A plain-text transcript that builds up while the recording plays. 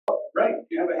Right,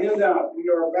 you have a handout. We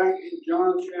are back in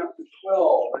John chapter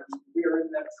 12, and we are in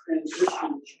that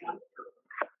transition chapter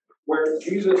where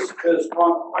Jesus has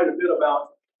talked quite a bit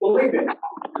about believing.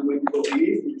 And when you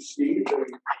believe, you receive a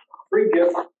free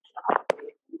gift.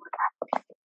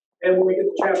 And when we get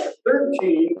to chapter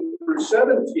 13 through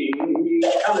 17, he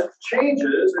kind of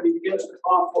changes and he begins to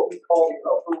talk what we call the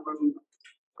upper room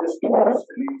discourse.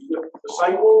 And he's with the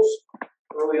disciples.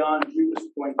 Early on, Judas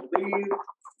is going to leave.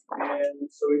 And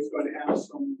so he's going to have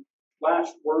some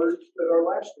last words that are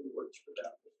lasting words for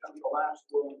them. It's kind of the last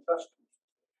will and testament.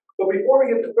 But before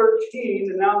we get to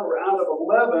 13, and now we're out of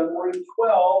 11, we're in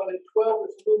 12, and in 12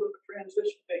 there's a little bit of a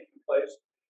transition taking place.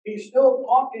 He's still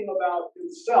talking about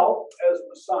himself as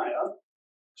Messiah,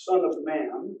 Son of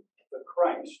Man, the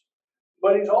Christ.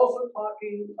 But he's also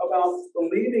talking about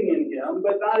believing in him,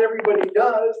 but not everybody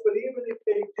does. But even if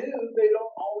they do, they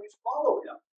don't always follow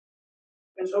him.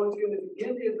 And so he's going to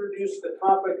begin to introduce the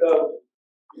topic of,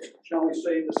 shall we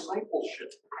say, discipleship.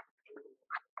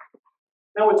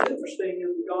 Now, what's interesting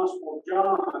in the Gospel of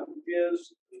John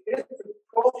is in the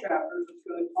 12 chapters, it's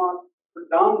going to talk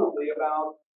predominantly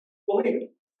about believing,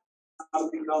 how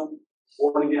to become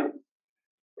born again.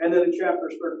 And then in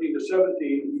chapters 13 to 17,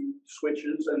 he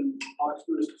switches and talks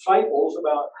to his disciples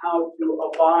about how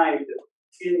to abide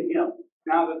in him.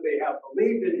 Now that they have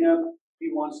believed in him,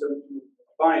 he wants them to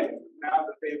abide in him. Now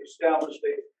that they've established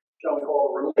a, shall we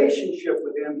call, a relationship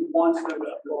with him, he wants them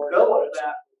to develop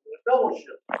that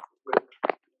fellowship with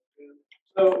him.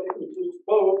 So it includes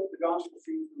both. The gospel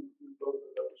seems to include both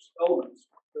of those elements.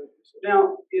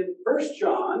 Now, in 1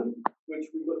 John, which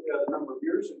we looked at a number of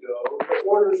years ago, the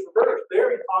order is reversed.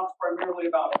 There he talks primarily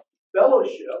about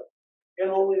fellowship, and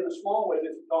only in a small way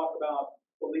does he talk about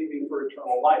believing for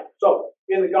eternal life. So,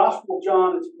 in the Gospel of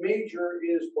John, its major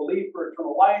is belief for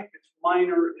eternal life. Its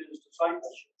minor is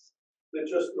discipleship.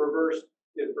 It's just reversed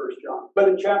in 1 John. But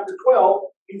in chapter 12,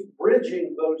 he's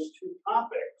bridging those two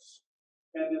topics.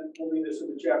 And then we'll lead us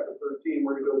into chapter 13,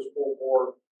 where he goes full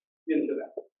bore into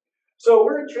that. So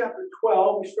we're in chapter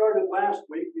 12. We started last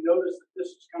week. You notice that this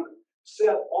is kind of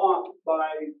set off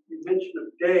by the mention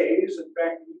of days. In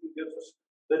fact, he gives us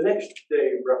the next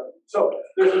day reference. So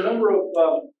there's a number of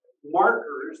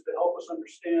markers to help us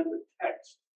understand the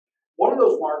text. One of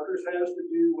those markers has to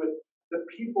do with the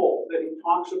people that he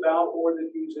talks about or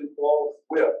that he's involved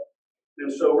with.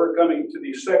 And so we're coming to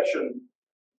the section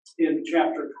in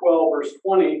chapter 12, verse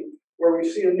 20, where we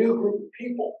see a new group of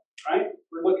people, right?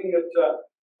 We're looking at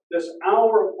this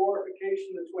hour of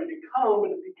glorification that's going to come,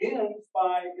 and it begins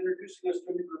by introducing us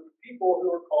to a new group of people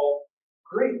who are called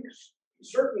Greeks,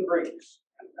 certain Greeks,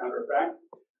 as a matter of fact.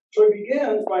 So he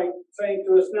begins by saying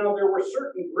to us, now there were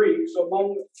certain Greeks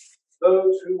among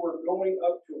those who were going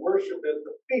up to worship at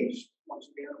the feast. Once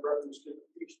again, a reference to the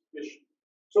feast of Mission.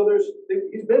 So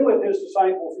he's been with his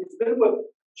disciples, he's been with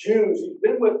Jews, he's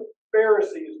been with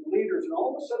Pharisees and leaders, and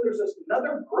all of a sudden there's this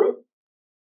another group,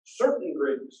 certain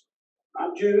Greeks,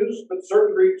 not Jews, but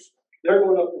certain Greeks, they're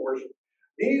going up to worship.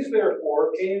 These,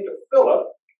 therefore, came to Philip,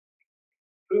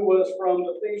 who was from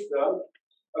the feast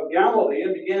of Galilee,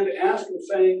 and began to ask him,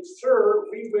 saying, Sir,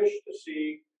 we wish to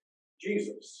see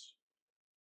Jesus.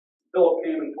 Philip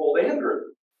came and told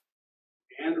Andrew.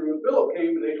 Andrew and Philip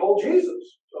came and they told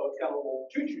Jesus. So it's kind of a little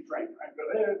choo-choo train, right?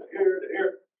 Go there, to here, to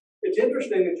here. It's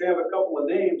interesting that you have a couple of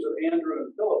names of Andrew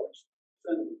and Philip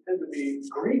tend to be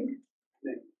Greek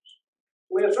names.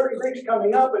 We have certain Greeks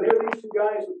coming up, and here are these two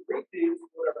guys with Greek names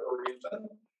for whatever reason,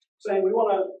 saying we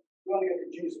want to get to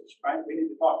Jesus, right? We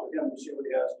need to talk with him to see what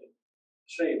he has to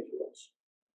say to us.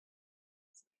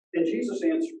 And Jesus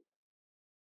answered.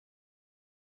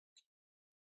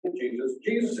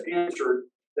 Jesus answered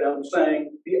them,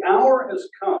 saying, the hour has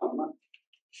come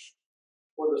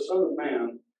for the Son of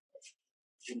Man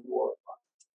to be glorified.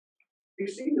 You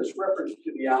see this reference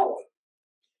to the hour.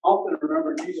 Often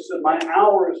remember, Jesus said, my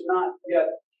hour is not yet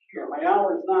here. My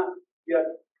hour is not yet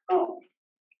come.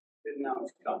 And now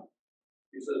it's come.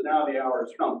 He says, now the hour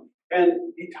has come.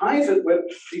 And he ties it with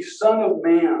the Son of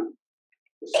Man.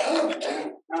 The Son of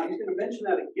Man. Now he's going to mention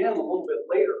that again a little bit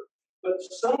later. But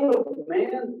Son of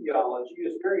Man theology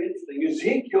is very interesting.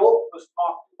 Ezekiel was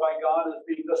talked to by God as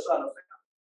being the Son of Man.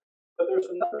 But there's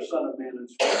another Son of Man in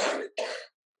Scripture.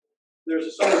 There's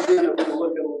a Son of Man that we're going to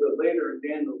look at a little bit later in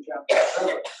Daniel chapter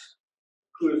 7,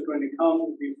 who is going to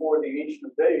come before the Ancient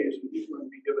of Days, and he's going to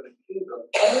be given a kingdom,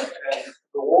 and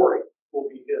glory will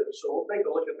be his. So we'll take a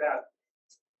look at that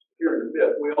here in a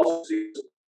bit. We also see the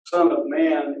Son of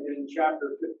Man in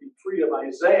chapter 53 of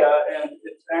Isaiah, and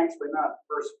it's actually not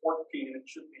verse 14, it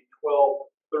should be 12,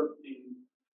 13.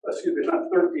 Excuse me, not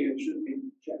 13, it should be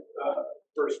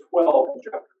verse 12 in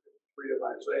chapter 53 of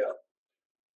Isaiah.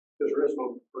 Because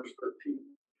verse 13.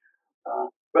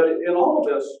 But in all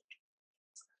of this,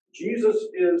 Jesus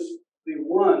is the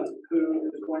one who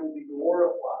is going to be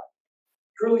glorified.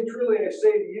 Truly, truly, I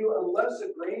say to you, unless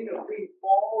a grain of wheat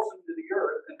falls into the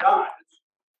earth and dies,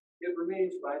 it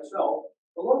remains by itself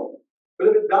alone. But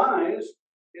if it dies,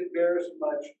 it bears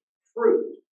much fruit.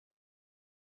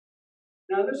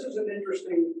 Now, this is an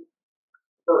interesting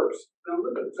verse. Now,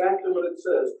 look at exactly what it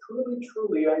says. Truly,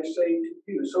 truly, I say to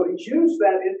you. So he's used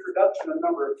that introduction a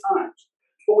number of times.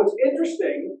 But what's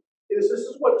interesting is this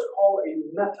is what's called a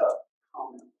meta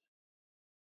comment.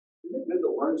 Isn't it good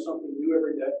to learn something new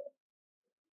every day?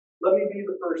 Let me be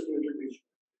the first to introduce you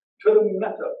to the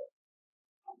meta.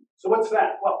 So what's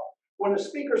that? Well, when a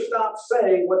speaker stops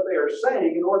saying what they are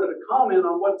saying in order to comment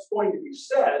on what's going to be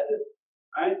said,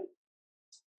 right?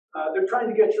 They're trying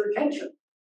to get your attention.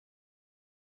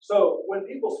 So when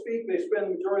people speak, they spend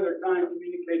the majority of their time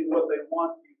communicating what they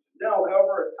want you to know.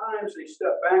 However, at times they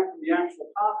step back from the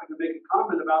actual topic and make a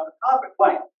comment about the topic.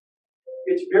 Like,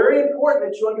 it's very important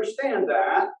that you understand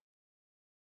that.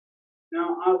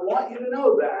 Now, I want you to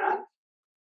know that.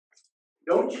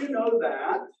 Don't you know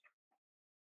that?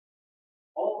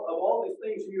 Of all these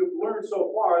things you've learned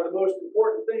so far, the most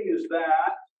important thing is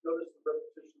that. Notice the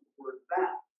repetition of the word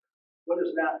that. What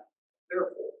is that there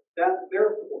for? That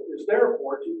therefore is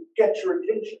therefore to get your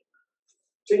attention.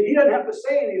 See, he doesn't have to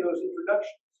say any of those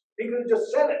introductions. He could have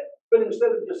just said it. But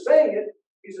instead of just saying it,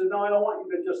 he says, no, I don't want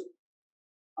you to just,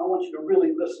 I want you to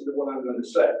really listen to what I'm going to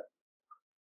say.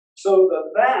 So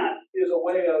that is a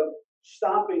way of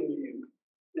stopping you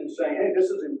and saying, hey, this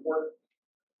is important.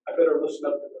 I better listen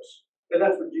up to this. And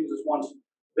that's what Jesus wants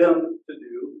them to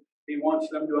do. He wants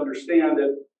them to understand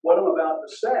that what I'm about to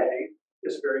say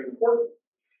is very important.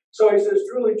 So he says,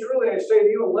 truly, truly, I say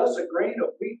to you, unless a grain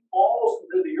of wheat falls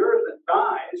into the earth and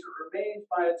dies, it remains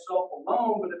by itself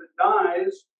alone, but if it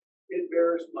dies, it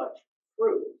bears much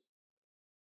fruit.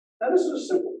 Now, this is a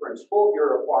simple principle. If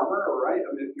you're a farmer, all right,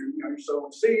 I mean, if you're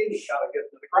sowing seed, you got to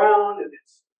get to the ground, and it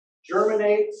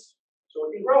germinates, so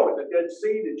it can grow. It's a dead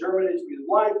seed, it germinates with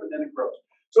life, and then it grows.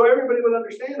 So everybody would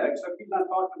understand that, except he's not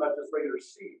talking about just regular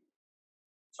seed.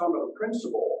 He's talking about a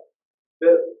principle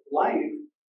that life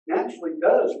naturally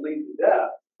does lead to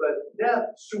death, but death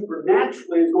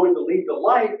supernaturally is going to lead to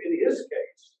life in his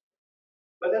case.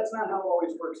 But that's not how it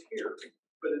always works here,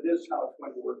 but it is how it's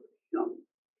going to work for him.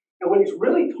 And what he's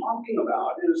really talking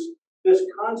about is this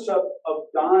concept of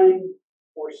dying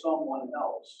for someone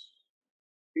else.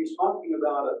 He's talking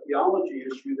about a theology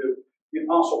issue that the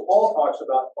Apostle Paul talks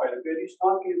about quite a bit. He's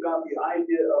talking about the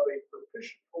idea of a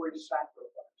propitiatory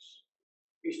sacrifice.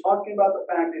 He's talking about the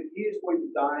fact that he is going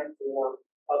to die for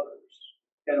others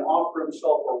and offer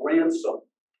himself a ransom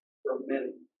for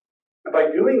many. And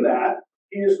by doing that,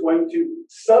 he is going to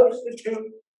substitute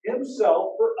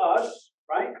himself for us,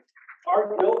 right?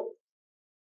 Our guilt,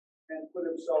 and put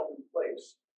himself in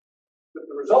place. With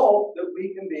the result that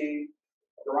we can be,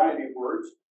 a variety of words,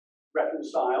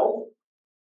 reconciled,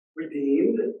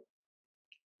 redeemed,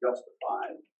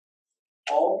 justified,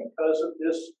 all because of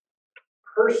this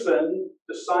person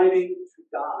deciding to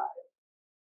die.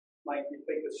 Like you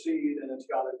take a seed and it's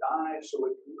got to die so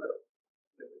it can live.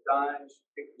 If it dies,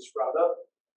 it can sprout up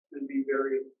and be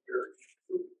very, very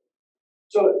fruitful.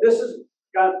 So this has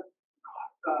got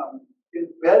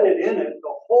embedded in it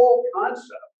the whole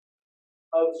concept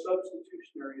of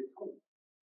substitutionary atonement.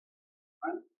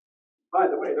 Right? By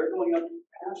the way, they're going up to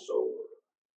Passover.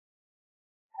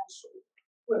 Passover.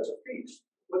 Well, it's a feast.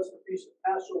 What's the feast of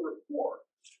Passover for?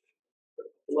 The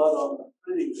blood on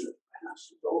the thing that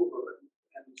passes over.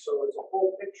 And so it's a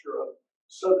whole picture of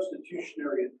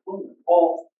substitutionary atonement.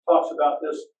 Paul talks about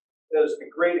this as the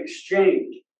great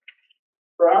exchange.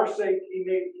 For our sake, he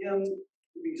made him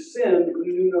to be sin who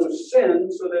knew no sin,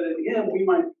 so that in him we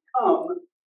might become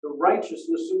the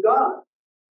righteousness of God.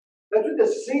 That's what the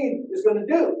seed is going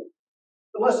to do.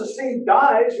 Unless the seed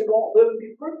dies, it won't live and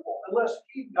be fruitful. Unless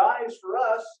he dies for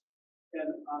us,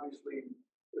 and obviously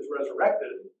is resurrected,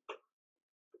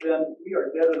 then we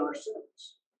are dead in our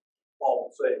sins. Paul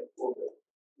will say a little bit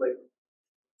later.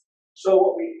 So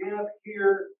what we have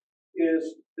here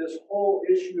is this whole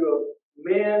issue of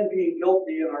man being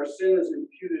guilty and our sin is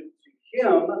imputed to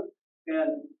him,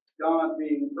 and God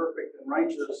being perfect and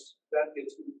righteous, that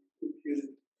gets imputed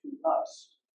to us.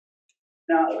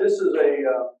 Now, this is a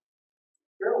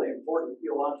fairly important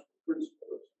theological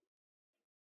principle.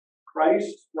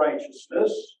 Christ's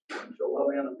righteousness shall love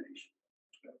animation.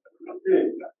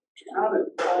 How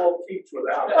did Paul teach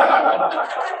without it?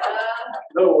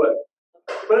 No way.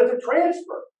 But it's a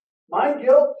transfer. My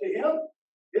guilt to him,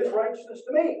 his righteousness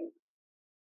to me.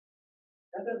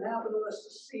 That doesn't happen unless the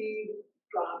seed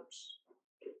drops.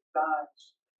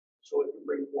 so it can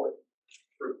bring forth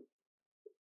fruit.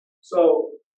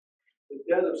 So the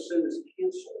debt of sin is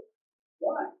canceled.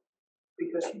 Why?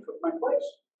 Because he took my place.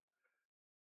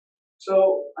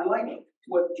 So I like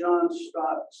what John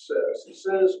Stott says. He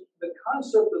says, the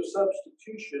concept of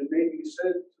substitution may be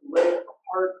said to lay at the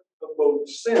heart of both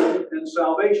sin and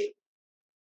salvation.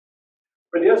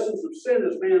 For the essence of sin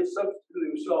is man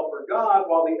substituting himself for God,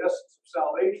 while the essence of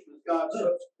salvation is God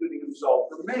substituting himself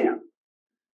for man.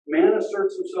 Man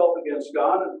asserts himself against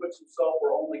God and puts himself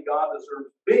where only God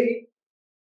deserves to be.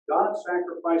 God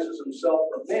sacrifices himself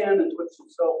for man and puts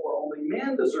himself where only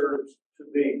man deserves to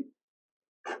be.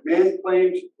 Man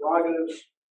claims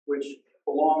prerogatives which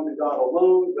belong to God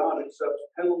alone. God accepts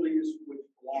penalties which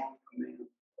belong to man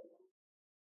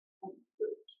alone.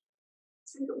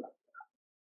 Think about that.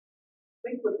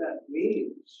 Think what that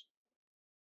means.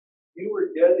 You were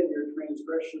dead in your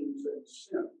transgressions and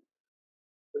sin,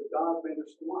 but God made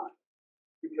us alive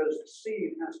because the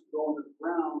seed has to go into the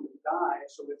ground and die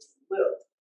so it can live.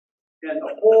 And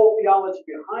the whole theology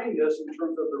behind this, in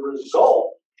terms of the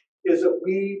result, is that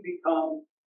we become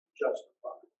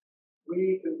justified.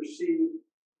 We can receive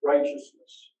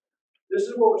righteousness. This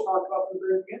is what was talked about from the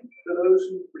very beginning. To those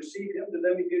who receive him, to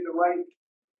them he gave the right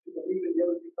to believe in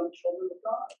him and become children of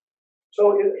God.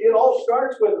 So it all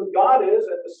starts with who God is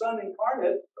as the Son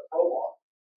incarnate, the prologue.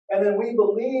 And then we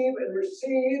believe and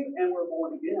receive, and we're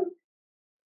born again.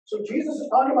 So Jesus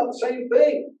is talking about the same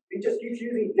thing. He just keeps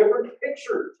using different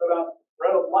pictures about the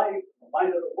bread of life, and the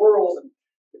light of the world, and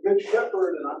the good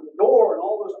shepherd, and on the door, and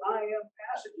all those I am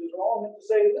passages are all meant to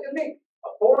say, look at me,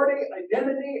 authority,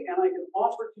 identity, and I can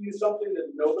offer to you something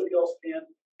that nobody else can.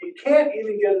 You can't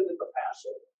even get it at the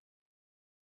Passover,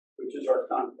 which is our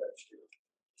context here.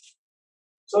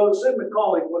 So Sid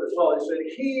Macaulay put it well. He said,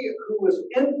 he who was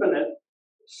infinite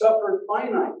suffered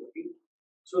finitely,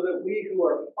 so that we who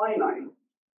are finite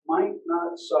might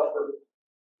not suffer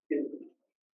infinitely.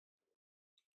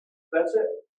 That's it.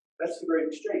 That's the great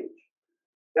exchange.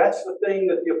 That's the thing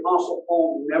that the Apostle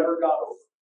Paul never got over.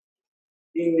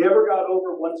 He never got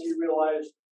over once he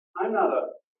realized, I'm not a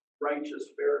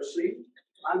righteous Pharisee.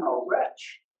 I'm a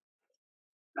wretch.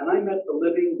 And I met the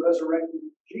living, resurrected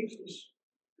Jesus.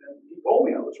 And he told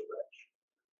me I was a wretch.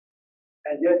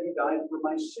 And yet he died for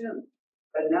my sin.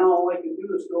 And now all I can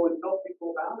do is go and tell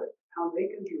people about it, how they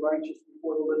can be righteous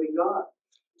before the living God,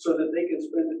 so that they can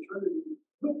spend eternity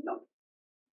with him.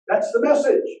 That's the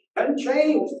message. Hasn't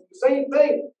changed. It's the same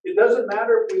thing. It doesn't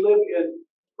matter if we live in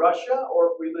Russia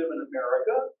or if we live in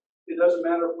America. It doesn't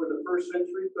matter if we're the 1st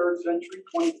century, 3rd century,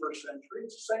 21st century.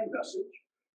 It's the same message.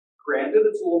 Granted,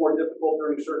 it's a little more difficult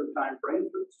during certain time frames,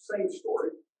 but it's the same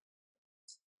story.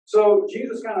 So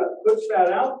Jesus kind of puts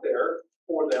that out there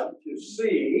for them to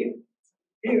see.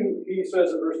 He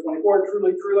says in verse 24,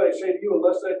 truly, truly, I say to you,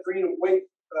 unless that grain of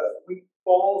wheat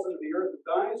falls into the earth and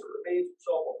dies, it remains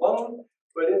itself alone.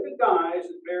 But if it dies,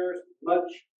 it bears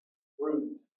much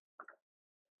fruit.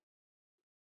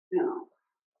 Now,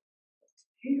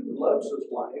 he who loves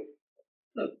his life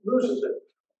loses it.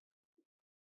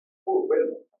 Oh, wait a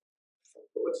minute.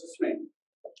 What's this mean?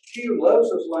 He who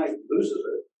loves his life loses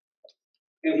it.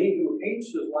 And he who hates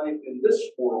his life in this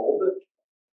world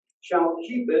shall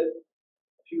keep it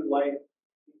to life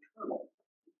eternal.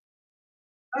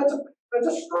 That's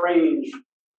a strange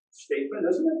statement,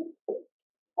 isn't it?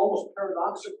 Almost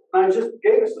paradoxical. And I just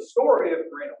gave us the story of the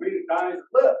grain of wheat who dies and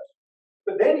lives.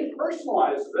 But then he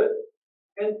personalizes it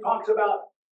and talks about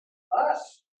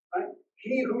us. Right?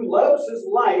 He who loves his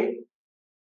life,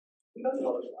 he doesn't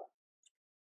love his life.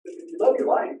 If you love your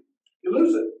life, you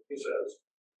lose it, he says.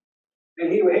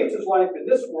 And he who hates his life in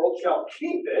this world shall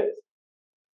keep it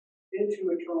into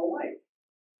eternal life.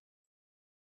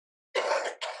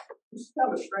 This is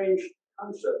kind of a strange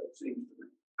concept, it seems to me.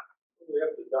 We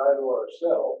have to die to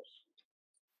ourselves.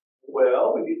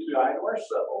 Well, we need to die to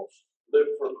ourselves. Live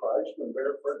for Christ and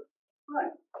bear fruit.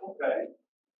 Right, okay.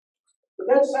 But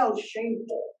that sounds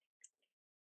shameful.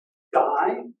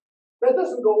 Die? That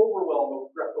doesn't go over well in the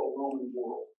Greco-Roman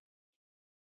world.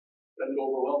 It doesn't go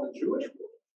over well in the Jewish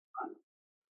world. Right?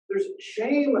 There's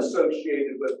shame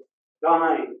associated with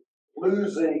dying,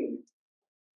 losing,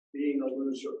 being a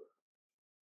loser.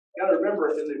 You got to remember,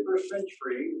 in the 1st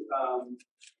century,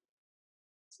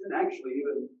 and actually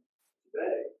even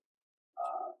today,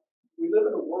 we live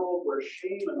in a world where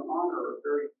shame and honor are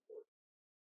very important.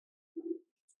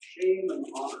 Shame and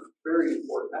honor, very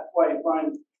important. That's why you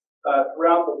find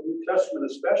throughout the New Testament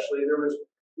especially, there was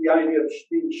the idea of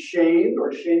being shamed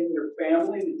or shaming your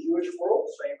family in the Jewish world,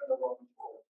 same in the Roman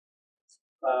world.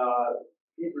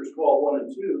 Hebrews 12, 1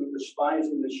 and 2,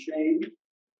 despising the shame.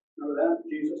 Remember that?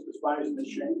 Jesus despising the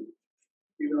shame.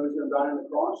 even though he's going to die on the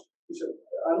cross? He said,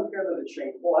 I don't care that it's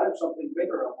shameful. I have something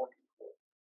bigger I'm working for.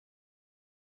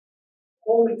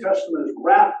 Holy Testament is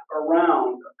wrapped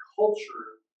around a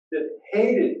culture that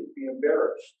hated to be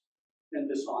embarrassed and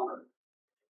dishonored.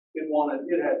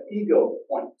 It had ego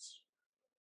points.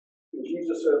 And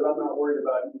Jesus says, I'm not worried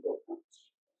about ego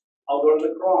points. I'll go to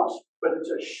the cross. But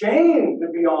it's a shame to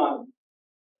be on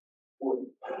wood.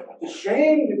 It's a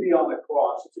shame to be on the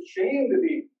cross. It's a shame to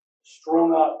be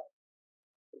strung up.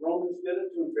 The Romans did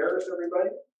it to embarrass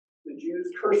everybody. The Jews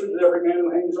curses every man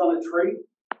who hangs on a tree.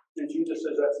 And Jesus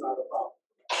says that's not a problem.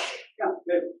 Yeah,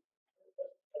 maybe.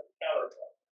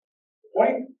 Counterpoint.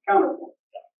 Point, counterpoint.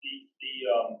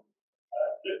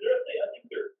 I think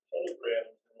there are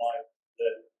telegrams in life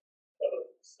that tell us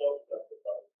the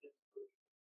self-justified history,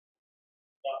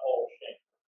 not all shame.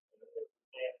 And for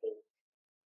example,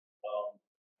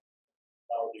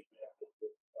 our example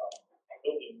with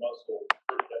building muscle,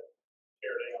 first that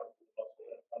tear down the muscle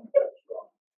and come back strong.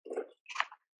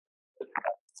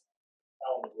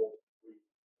 How in the world we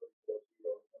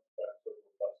come back so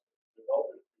robust? There's all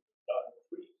this done in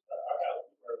trees. Our house,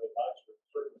 where the nice for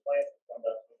certain plants that come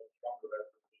back so much stronger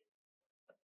after being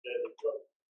dead and broken.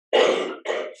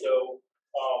 So,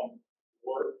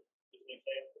 work is an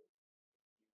example.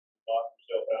 You knock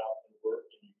yourself out and work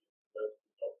and you get the best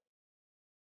results.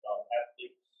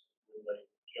 Athletes, when they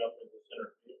jump into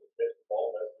center field and catch the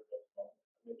ball, that's their best moment.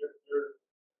 I mean,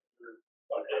 they're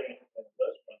mundane and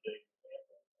less mundane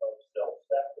example of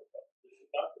self-sacrifice. This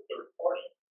is not the third party.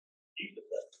 Jesus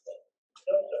sacrifice.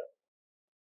 Self-sacrifice.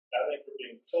 I think we're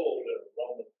being told in a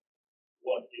Roman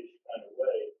 1-ish kind of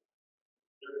way,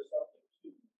 there is something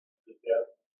to the death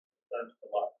turns to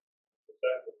life. The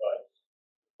sacrifice,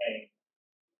 pain,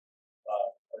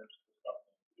 turns to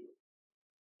something to do.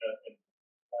 And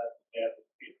last example,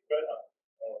 Peter Fredon,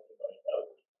 I don't know if anybody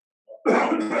knows,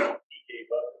 he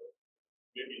gave up a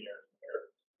millionaire's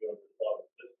inheritance to go to his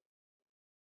father's business.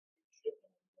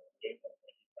 He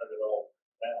turned it all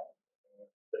down and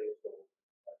stayed so.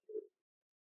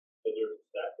 So there's a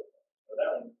sacrifice. Now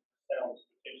that one sounds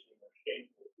potentially more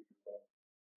shameful to you from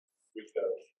Rico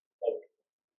culture,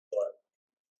 but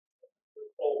the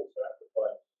whole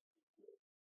sacrifice.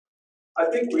 I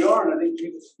think we are, and I think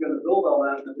Jesus is going to build on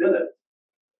that in a minute.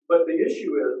 But the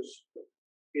issue is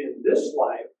in this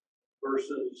life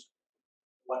versus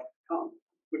life to come,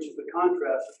 which is the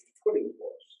contrast that he's putting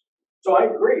for us. So I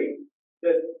agree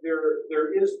that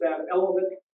there is that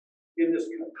element in this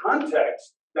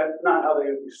context. That's not how they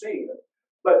would be seeing it.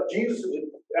 But Jesus is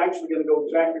actually going to go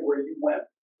exactly where you went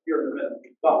here in a minute.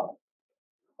 Bob.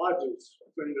 Hodges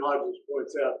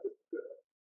points out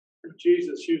that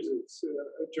Jesus uses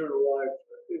eternal life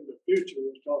in the future.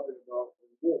 He's talking about the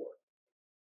war.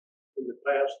 In the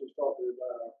past, he's talking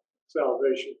about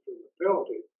salvation from the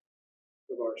penalty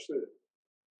of our sin.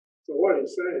 So what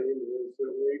he's saying is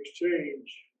that we exchange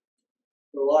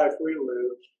the life we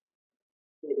live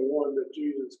for the one that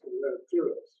Jesus can live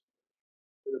through us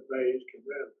and obey his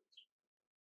commandments.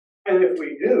 And if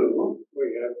we do,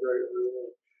 we have great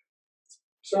reward.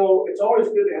 So it's always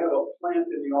good to have a plant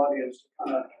in the audience to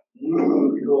kind of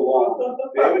go along.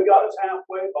 David got us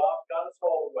halfway, Bob got us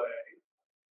all the way.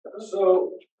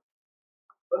 So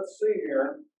let's see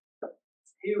here.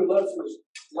 He who loves his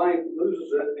life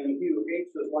loses it, and he who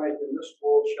hates his life in this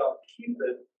world shall keep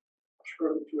it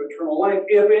to eternal life.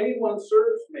 If anyone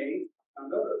serves me, now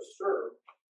notice, serve,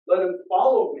 let him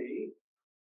follow me,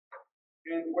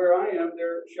 and where I am,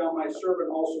 there shall my servant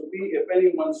also be. If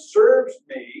anyone serves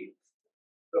me,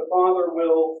 the Father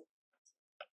will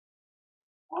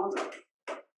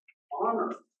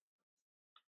honor.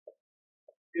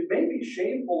 It may be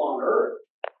shameful on earth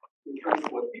in terms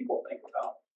of what people think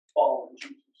about following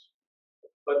Jesus,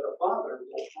 but the Father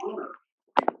will honor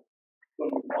you when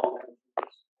we follow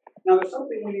Jesus. Now, there's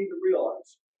something we need to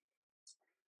realize.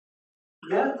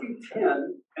 Matthew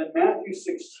 10 and Matthew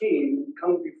 16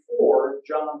 come before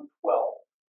John 12.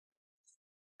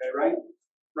 Okay, right?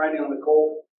 Writing on the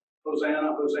colt,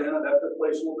 Hosanna, Hosanna, that took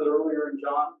place a little bit earlier in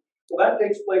John. Well, that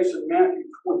takes place in Matthew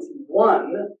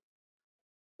 21.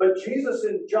 But Jesus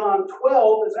in John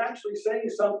 12 is actually saying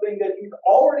something that he'd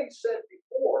already said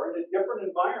before in a different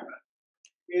environment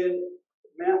in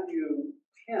Matthew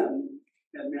 10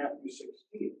 and Matthew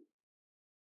 16.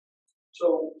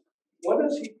 So what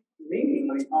does he mean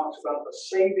when he talks about the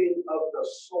saving of the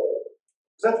soul?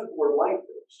 Because that's what the word life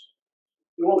is.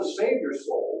 You want to save your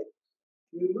soul,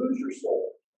 you lose your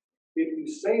soul. If you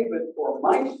save it for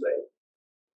my sake,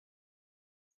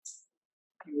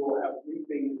 you will have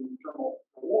reaping and eternal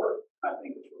reward. I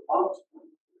think it's what Bob's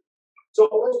point. So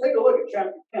let's take a look at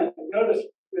chapter 10. Notice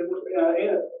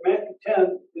in Matthew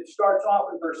 10, it starts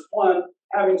off in verse 1,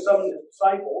 having summoned his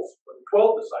disciples, or the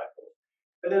 12 disciples.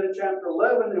 And then in chapter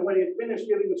 11, and when he had finished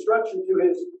giving instruction to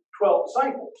his 12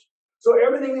 disciples. So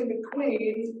everything in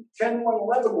between 10:1,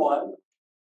 11:1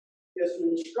 is an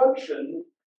instruction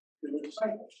to the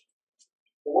disciples.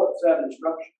 Well, what's that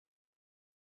instruction?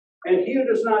 And he who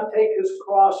does not take his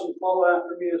cross and follow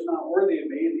after me is not worthy of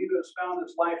me, and he who has found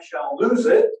his life shall lose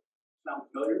it. Sound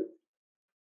familiar?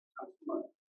 Sounds familiar.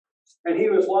 And he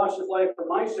who has lost his life for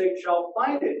my sake shall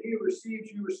find it. He who receives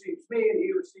you receives me, and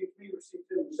he who receives me receives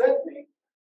him who sent me.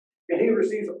 And he who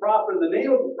receives a prophet in the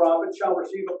name of the prophet shall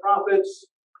receive a prophet's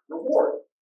reward.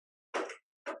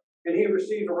 And he who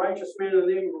receives a righteous man in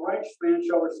the name of a righteous man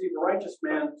shall receive a righteous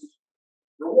man's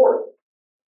reward.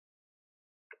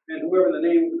 And whoever the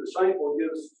name of the disciple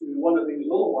gives to one of these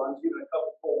little ones, even a cup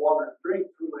of cold water to drink,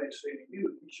 truly I say to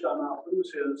you, he shall not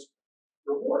lose his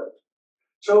reward.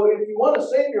 So if you want to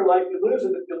save your life, you lose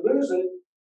it. If you lose it,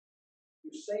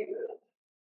 you save it.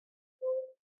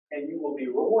 And you will be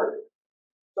rewarded.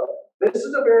 So this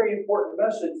is a very important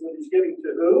message that he's giving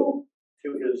to who?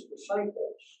 To his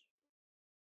disciples.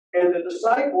 And the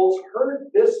disciples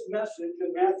heard this message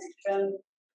in Matthew 10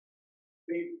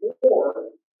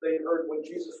 before they heard what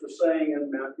Jesus was saying in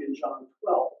Matthew and John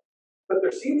 12. But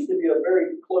there seems to be a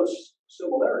very close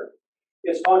similarity.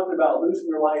 It's talking about losing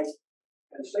your life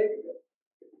and saving it.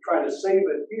 If you try to save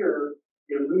it here,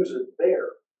 you lose it there.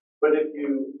 But if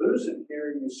you lose it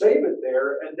here, you save it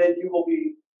there, and then you will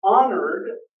be honored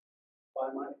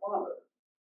by my Father.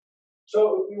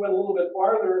 So if we went a little bit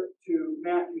farther to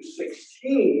Matthew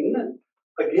 16,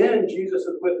 again, Jesus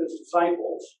is with his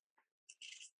disciples.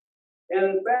 And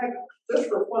in fact, just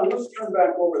for fun, let's turn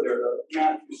back over there to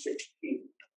Matthew 16.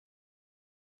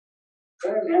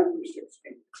 Okay, Matthew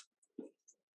 16.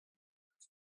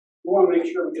 We want to make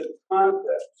sure we get the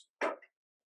context.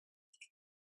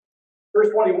 Verse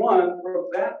 21, from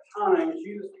that time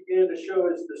Jesus began to show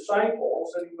his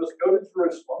disciples that he must go to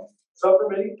Jerusalem, suffer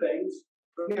many things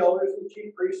from the elders and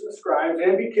chief priests and scribes,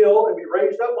 and be killed and be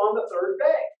raised up on the third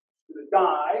day. To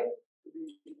die, to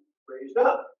be raised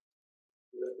up.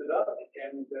 Lifted up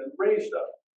and then raised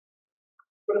up.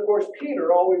 But of course,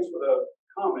 Peter, always with a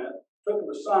comment, took him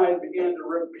aside and began to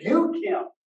rebuke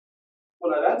him.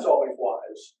 Well, now that's always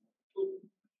wise.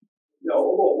 No,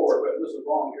 oh Lord, but this is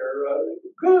wrong here.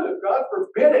 Good, God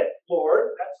forbid it,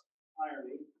 Lord. That's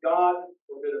irony. God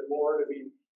forbid it, Lord. I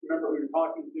mean, remember who you're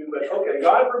talking to, but okay,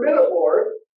 God forbid it, Lord,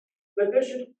 that this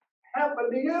should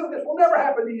happen to you. This will never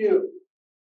happen to you.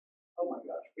 Oh my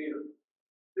gosh, Peter.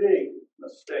 Big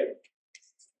mistake.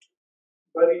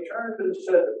 But he turned and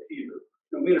said to Peter,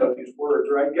 and we know these words,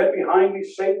 right? Get behind me,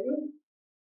 Satan.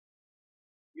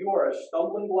 You are a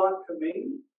stumbling block to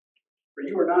me, for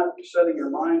you are not setting your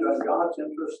mind on God's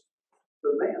interest,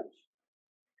 but man's.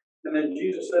 And then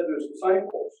Jesus said to his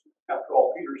disciples, after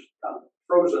all, Peter's kind of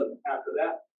frozen after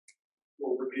that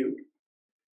little rebuke.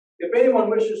 If anyone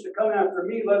wishes to come after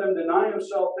me, let him deny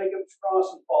himself, take up his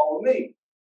cross, and follow me.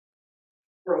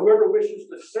 For whoever wishes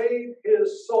to save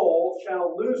his soul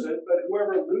shall lose it, but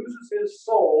whoever loses his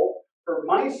soul for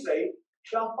my sake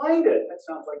shall find it. That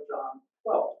sounds like John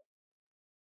 12.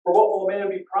 For what will a man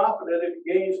be profited if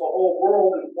he gains the whole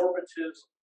world and forfeits his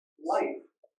life,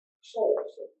 soul?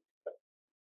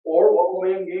 Or what will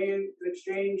a man gain in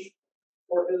exchange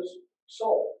for his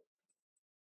soul?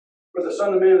 For the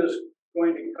Son of Man is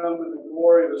going to come in the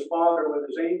glory of his Father with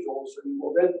his angels, and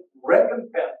will then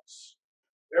recompense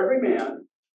every man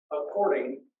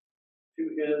according to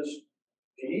his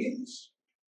deeds.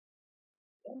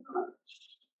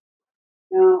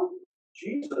 Now,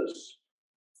 Jesus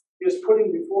is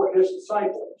putting before his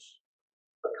disciples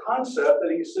a concept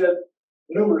that he said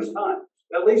numerous times,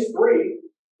 at least 3,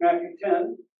 Matthew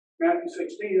 10, Matthew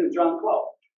 16, and John 12,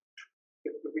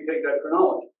 if we take that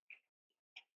chronology.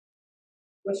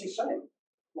 What's he saying?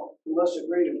 Well, unless a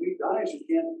great and weak dies, you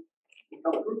can't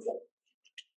become fruitful.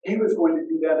 He was going to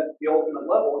do that at the ultimate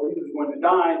level. He was going to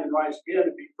die and then rise again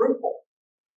and be fruitful.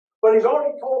 But he's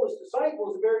already told his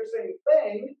disciples the very same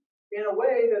thing in a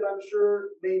way that I'm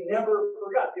sure they never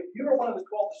forgot. If you were one of the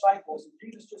 12 disciples and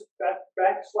Jesus just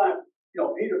backslapped,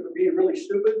 Peter for being really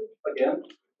stupid again,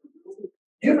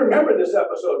 you'd remember this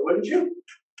episode, wouldn't you?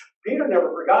 Peter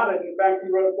never forgot it. In fact, he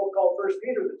wrote a book called 1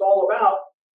 Peter that's all about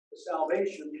the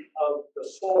salvation of the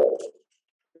soul.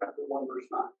 Chapter 1, verse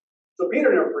 9. So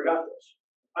Peter never forgot this.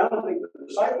 I don't think the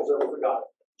disciples ever forgot it.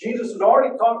 Jesus had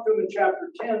already talked to them in chapter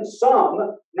 10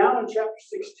 some, now in chapter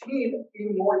 16,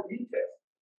 even more detail.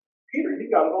 Peter, you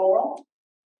got it all wrong.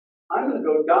 I'm going to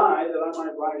go die that I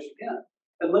might rise again.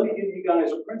 And let me give you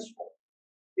guys a principle.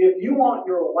 If you want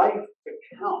your life to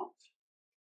count,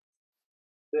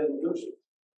 than lose it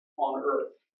on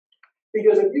earth.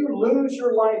 Because if you lose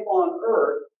your life on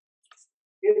earth,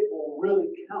 it will really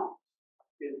count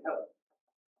in heaven.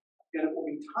 And it will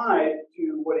be tied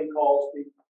to what he calls the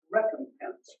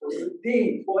recompense for your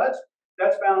deeds. Well,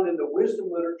 that's found in the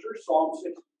wisdom literature, Psalm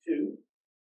 62.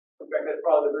 In fact, that's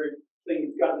probably the very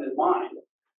thing he's got in his mind.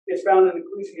 It's found in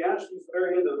Ecclesiastes, the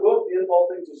very end of the book. The end of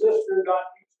all things is this: fear God,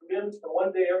 keeps commandments, for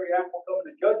one day every act will come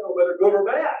into judgment, whether good or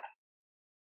bad.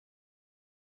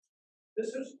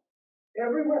 This is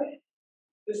everywhere.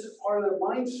 This is part of their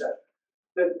mindset,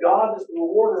 that God is the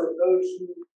rewarder of those who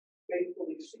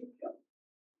faithfully seek him.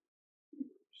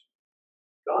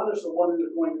 God is the one who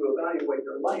is going to evaluate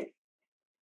their life.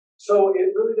 So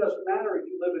it really doesn't matter if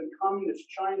you live in communist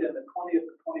China in the 20th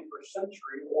or 21st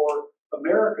century, or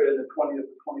America in the 20th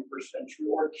or 21st century,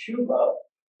 or Cuba,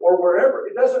 or wherever.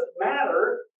 It doesn't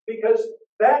matter, because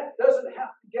that doesn't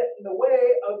have to get in the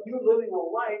way of you living a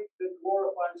life that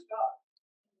glorifies God.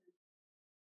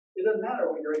 It doesn't matter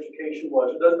what your education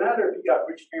was. It doesn't matter if you got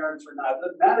rich parents or not. It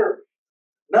doesn't matter.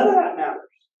 None of that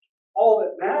matters. All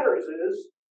that matters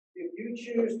is if you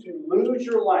choose to lose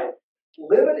your life,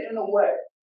 live it in a way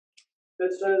that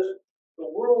says,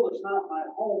 the world is not my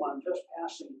home, I'm just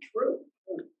passing through.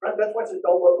 Right? That's why it says,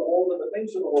 don't love the world and the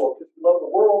things of the world. Because if you love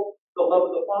the world, the love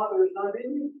of the Father is not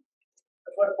in you.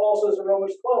 That's why Paul says in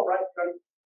Romans 12, right?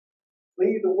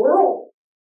 Leave the world.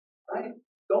 Right?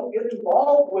 Don't get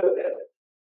involved with it.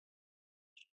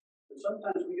 And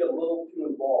sometimes we get a little too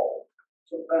involved.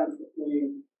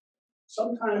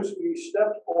 Sometimes we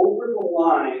step over the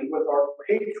line with our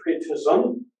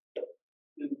patriotism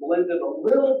and blend it a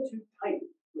little too tight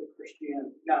with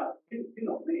Christianity. Now, you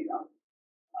know me.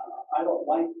 I don't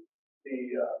like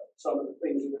some of the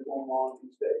things that are going on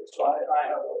these days. So I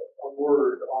have a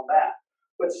word on that.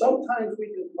 But sometimes we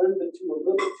can blend the two a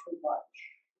little too much.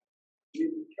 You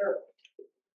need to be careful.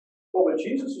 But what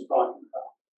Jesus is talking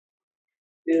about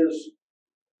is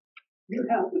you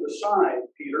have to decide,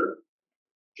 Peter,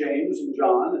 James, and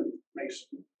John, and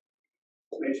Mason.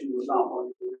 Mason was not one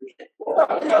of yours.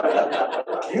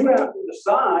 You have to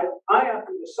decide, I have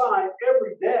to decide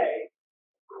every day,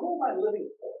 who am I living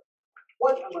for?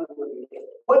 What am I living for?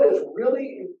 What is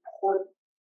really important?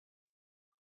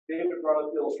 David brought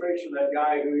up the illustration of that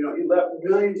guy who, he left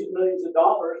millions and millions of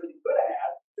dollars that he could have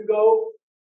had to go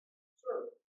serve.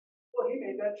 Well, he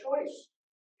made that choice.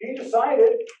 He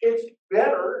decided it's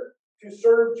better to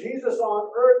serve Jesus on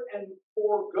earth and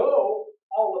forego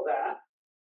all of that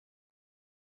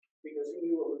because he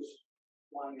knew it was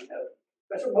lying ahead.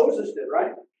 That's what Moses did,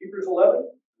 right? Hebrews 11.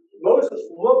 Moses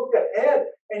looked ahead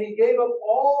and he gave up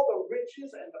all the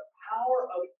riches and the power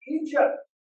of Egypt.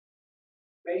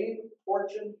 Fame,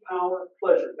 fortune, power,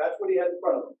 pleasure. That's what he had in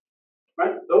front of him.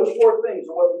 Right? Those four things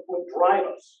are what would drive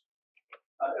us.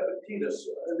 Epictetus,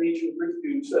 an ancient Greek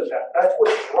dude, says that. That's what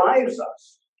drives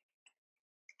us.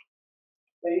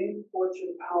 Fame,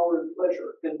 fortune, power, and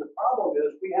pleasure. And the problem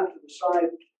is we have to decide,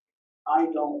 I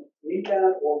don't need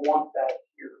that or want that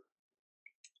here.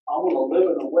 I want to live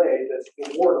in a way that's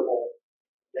rewardable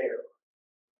there.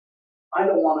 I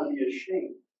don't want to be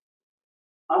ashamed.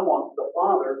 I want the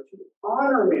Father to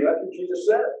honor me. That's what Jesus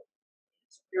said.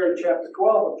 Here in chapter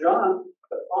 12 of John,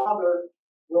 the Father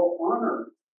will honor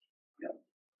him.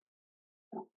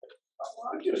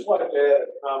 I'd just like to add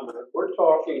a comment. We're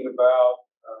talking about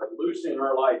losing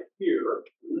our life here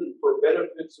for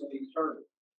benefits of eternity.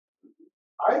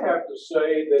 I have to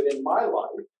say that in my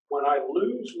life, when I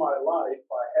lose my life,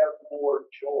 I have more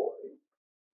joy.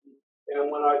 And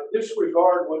when I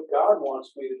disregard what God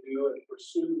wants me to do and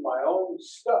pursue my own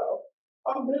stuff,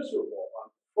 I'm miserable. I'm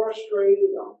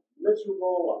frustrated. I'm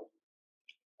miserable.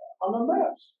 I'm a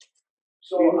mess.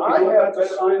 So I have a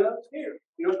sign up here.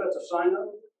 You know what that's a sign of?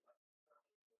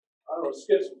 I don't know,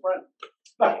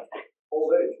 schizophrenic.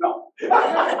 Old age. No.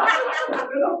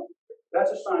 No.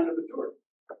 That's a sign of maturity.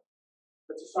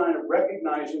 That's a sign of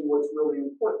recognizing what's really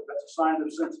important. That's a sign of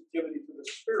sensitivity to the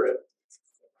Spirit,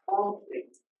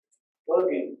 prompting,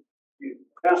 plugging you.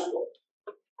 Pascal.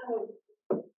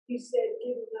 You said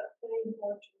giving up fame,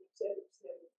 fortune, etc.,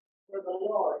 for the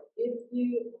Lord. If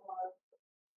you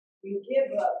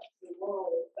give up the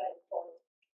world of fame, fortune,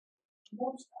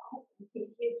 most often He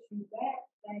gives you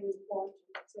back fame,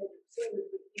 fortune, etc., but in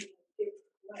a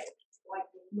different way,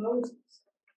 like with Moses.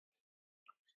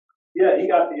 Yeah, he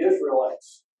got the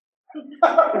Israelites. But he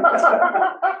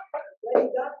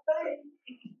got fame.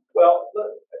 Well,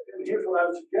 look, here's what I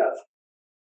would suggest.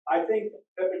 I think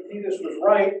Epictetus was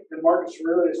right, and Marcus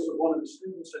Aurelius was one of the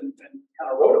students and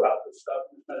kind of wrote about this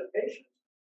stuff in his meditations.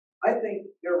 I think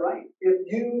they're right. If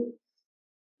you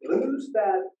lose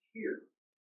that here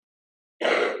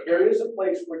There is a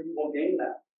place where you will gain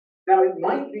that. Now, it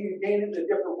might be you gain it in a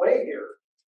different way here,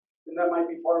 and that might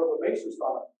be part of what Mason's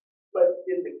thought. But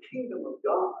in the kingdom of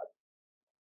God,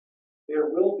 there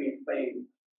will be fame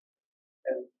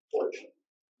and fortune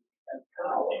and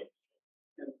power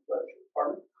and pleasure.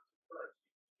 Pardon?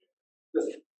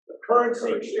 The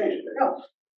currency exchange.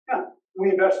 Yeah. We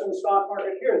invest in the stock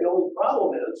market here. The only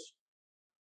problem is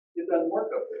it doesn't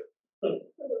work up here.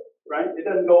 Right? It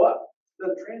doesn't go up. It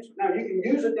doesn't transfer. Now, you can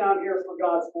use it down here for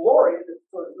God's glory,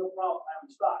 so there's no problem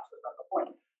having stocks. That's not the point.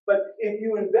 But if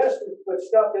you invest with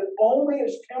stuff that only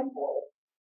is temporal,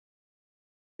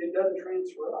 it doesn't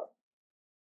transfer up.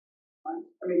 Right?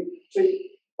 I mean,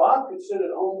 see, Bob could sit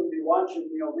at home and be watching,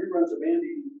 reruns of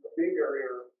Andy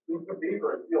Beaver or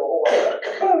Beaver and feel a whole lot.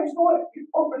 Well, he's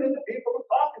pumping into people and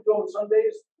talking to them. Some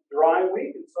days dry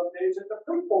week and some days it's a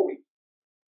fruitful week.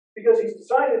 Because he's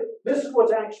decided this is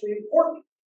what's actually important.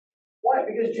 Why?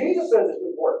 Because Jesus says it's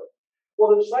important.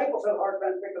 Well, the disciples have a hard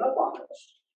time picking up on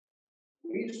this.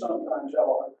 We sometimes have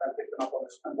a hard time picking up on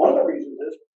this. And one of the reasons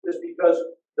is because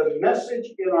the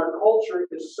message in our culture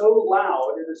is so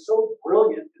loud, it is so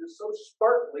brilliant, it is so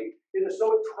sparkly, it is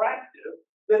so attractive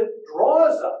that it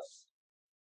draws us.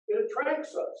 It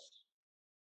attracts us.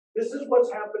 This is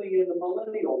what's happening in the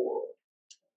millennial world.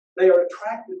 They are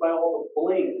attracted by all the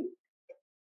bling.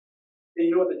 And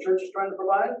you know what the church is trying to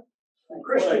provide?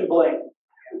 Christian bling.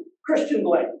 Christian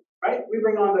bling, right? We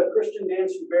bring on the Christian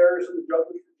dancing bears and the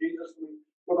jugglers for Jesus, and we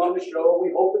put on the show, and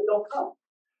we hope that they'll come.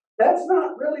 That's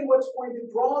not really what's going to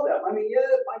draw them. I mean, yeah,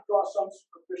 it might draw some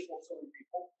superficial, silly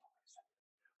people.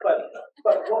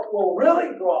 But what will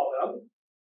really draw them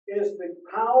is the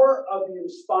power of the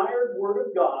inspired Word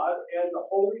of God and the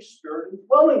Holy Spirit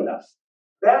indwelling us.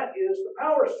 That is the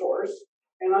power source,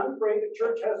 and I'm afraid the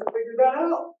church hasn't figured that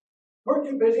out. We're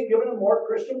too busy giving them more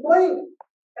Christian bling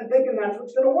and thinking that's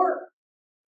what's going to work.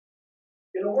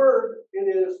 In a word, it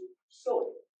is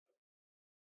silly.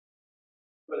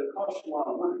 But it costs a lot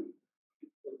of money.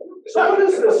 So what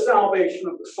is this salvation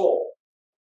of the soul?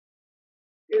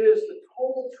 It is the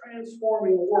total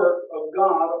transforming work of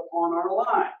God upon our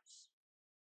lives,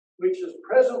 which is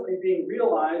presently being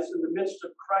realized in the midst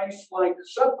of Christ-like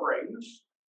sufferings,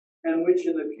 and which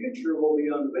in the future will be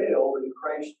unveiled in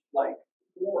Christ-like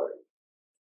glory.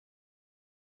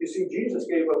 You see, Jesus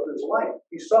gave up his life.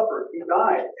 He suffered. He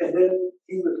died. And then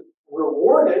he was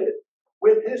rewarded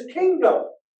with his kingdom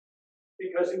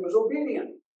because he was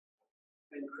obedient.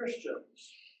 And Christians,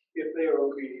 if they are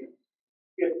obedient,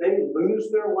 if they lose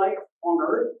their life on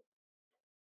earth,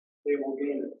 they will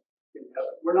gain it in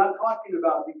heaven. We're not talking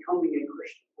about becoming a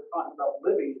Christian. We're talking about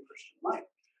living a Christian life.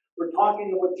 We're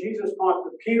talking about what Jesus talked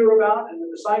to Peter about and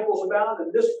the disciples about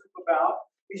and this group about.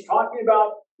 He's talking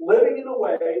about living in a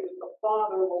way that the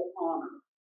Father will honor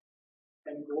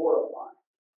and glorify.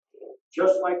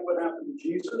 Just like what happened to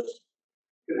Jesus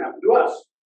can happen to us.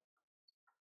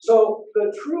 So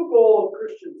the true goal of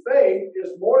Christian faith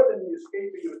is more than the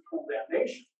escaping of eternal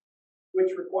damnation,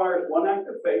 which requires one act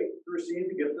of faith to receive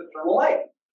the gift of eternal life.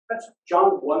 That's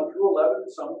John 1 through 11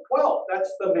 and some 12.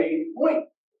 That's the main point.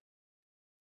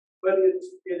 But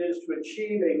it is to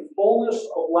achieve a fullness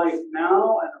of life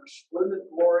now and a resplendent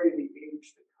glory in the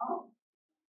age to come.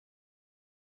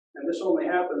 And this only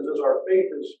happens as our faith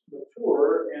is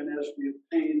mature and as we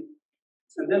obtain,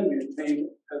 and then we obtain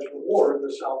as reward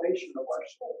the salvation of our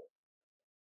soul.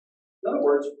 In other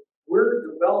words, we're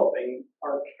developing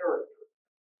our character.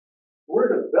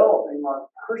 We're developing our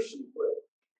personhood.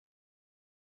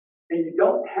 And you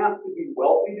don't have to be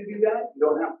wealthy to do that. You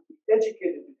don't have to be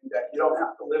educated to do that. You don't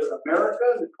have to live in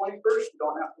America in the 21st. You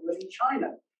don't have to live in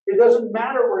China. It doesn't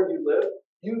matter where you live.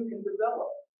 You can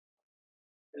develop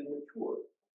and mature.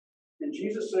 And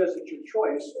Jesus says it's your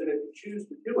choice, and if you choose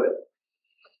to do it,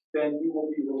 then you will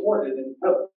be rewarded in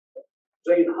heaven.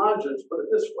 Zane Hodges put it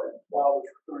this way while I was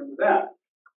referring to that.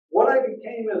 What I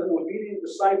became as an obedient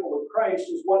disciple of Christ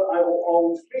is what I will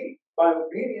always be. By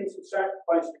obedience and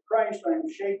sacrifice to Christ, I am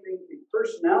shaping a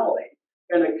personality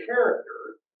and a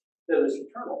character that is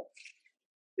eternal.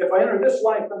 If I enter this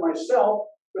life for myself,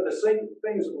 for the same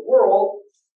things of the world,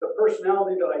 the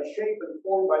personality that I shape and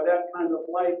form by that kind of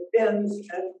life ends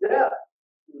at death.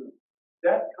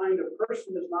 That kind of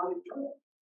person is not eternal.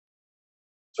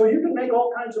 So you can make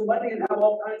all kinds of money and have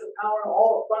all kinds of power and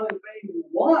all the fun and fame you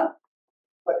want,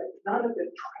 but none of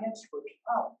it transfers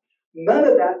up. None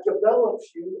of that develops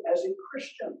you as a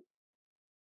Christian.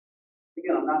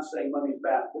 Again, I'm not saying money's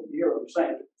bad. You hear what I'm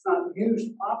saying? It's not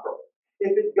used properly.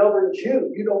 If it governs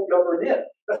you, you don't govern it.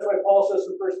 That's why Paul says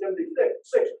in 1 Timothy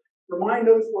 6, remind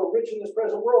those who are rich in this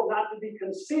present world not to be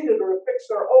conceited or to fix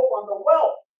their hope on the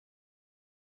wealth.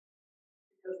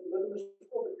 Because we live in this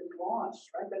cross,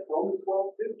 right? That's Romans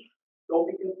 12 too. Don't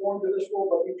be conformed to this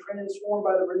world, but be transformed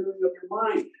by the renewing of your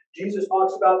mind. Jesus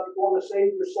talks about if you want to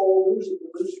save your soul, lose it. You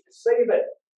lose it to save it.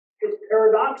 It's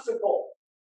paradoxical.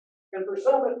 And for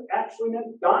some, it actually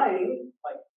meant dying,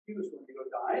 like he was going to go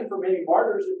die. And for many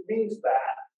martyrs, it means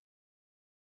that.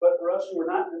 But for us who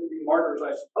are not going to be martyrs,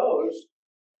 I suppose,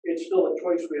 it's still a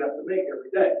choice we have to make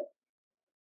every day.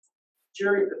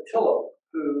 Jerry Patillo,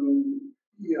 who,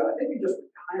 I think he just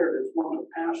retired as one of the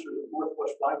pastors of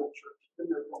Northwest Bible Church. He's been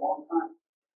there for a long time.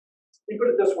 He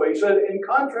put it this way. He said, in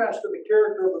contrast to the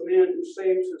character of a man who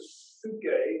saves his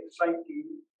psyche,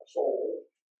 soul,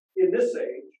 in this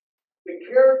age, the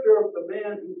character of the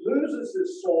man who loses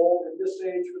his soul in this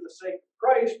age for the sake of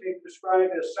Christ may be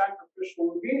described as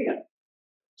sacrificial obedience.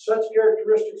 Such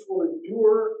characteristics will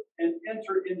endure and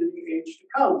enter into the age to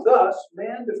come. Thus,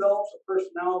 man develops a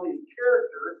personality and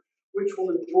character which will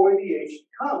enjoy the age to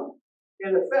come.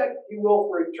 In effect, he will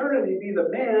for eternity be the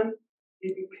man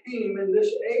he became in this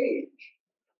age.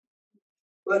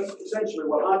 That's essentially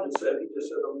what I just said. He just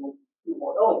said a little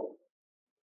more elegant.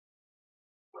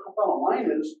 The bottom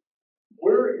line is,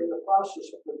 we're in the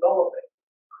process of developing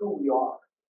who we are.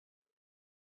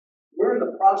 We're in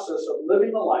the process of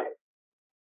living a life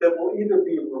that will either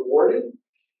be rewarded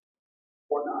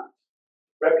or not,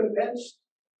 recompensed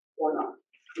or not.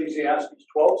 Ecclesiastes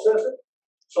 12 says it,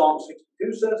 Psalm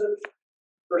 62 says it,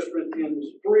 1 Corinthians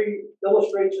 3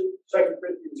 illustrates it, 2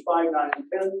 Corinthians 5, 9, and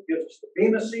 10 gives us the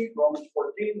Bema seat, Romans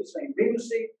 14, the same Bema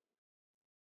seat.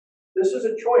 This is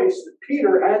a choice that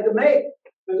Peter had to make,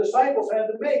 the disciples had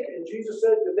to make, and Jesus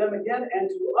said to them again and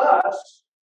to us,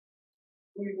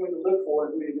 who are you going to live for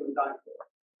and who are you going to die for?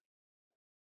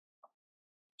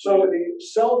 So the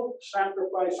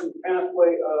self-sacrificing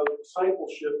pathway of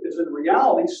discipleship is in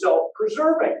reality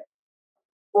self-preserving,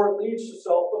 for it leads to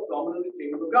self-fulfillment in the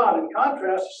kingdom of God. In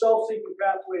contrast, the self-seeking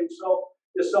pathway itself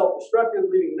is self-destructive,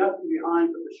 leaving nothing behind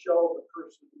but the shell of the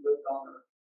person who lived on earth.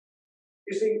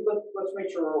 You see, let's make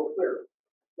sure we're real clear.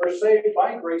 We're saved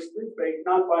by grace through faith,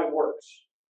 not by works.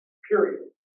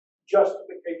 Period.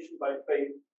 Justification by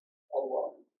faith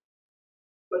alone.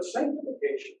 But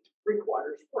sanctification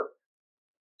requires work.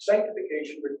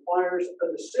 Sanctification requires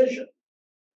a decision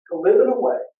to live in a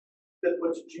way that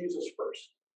puts Jesus first.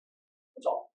 That's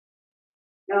all.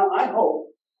 Now, I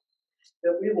hope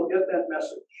that we will get that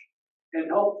message and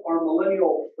help our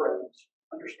millennial friends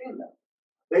understand that.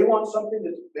 They want something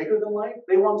that's bigger than life.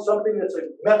 They want something that's a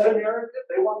meta-narrative.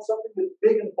 They want something that's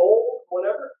big and bold,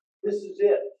 whatever. This is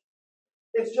it.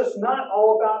 It's just not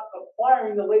all about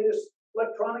acquiring the latest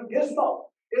electronic gizmo.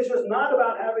 It's just not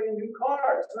about having a new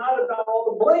car. It's not about all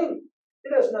the bling.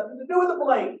 It has nothing to do with the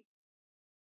bling.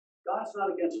 God's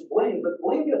not against bling, but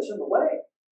bling gets in the way.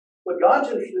 What God's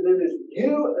interested in is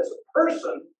you as a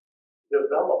person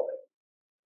developing,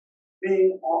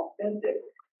 being authentic,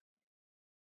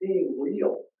 being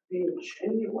real, being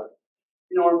genuine.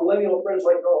 Our millennial friends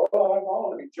like, oh, I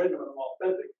want to be genuine and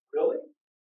authentic. Really?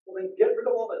 Well, then get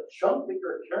rid of all the junk that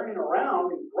you're carrying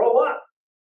around and grow up.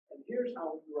 And here's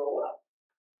how we grow up.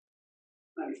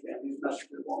 I understand these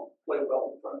messages won't play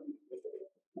well in front of you.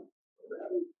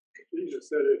 Jesus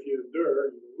said, if you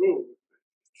endure, you will.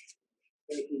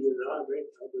 If you deny me,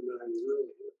 I'll deny you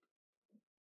will.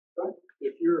 Right?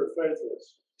 If you're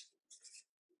faithless,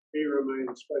 he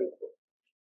remains faithful.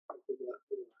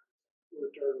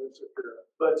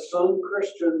 But some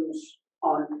Christians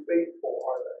aren't faithful,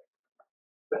 are they?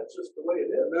 That's just the way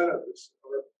it is. None of us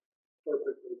are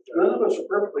perfectly faithful. None of us are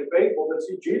perfectly faithful. But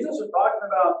see, Jesus is talking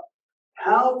about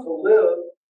how to live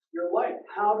your life,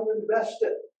 how to invest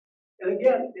it. And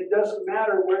again, it doesn't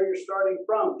matter where you're starting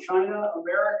from. China,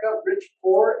 America, rich,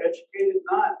 poor, educated,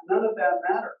 not. None of that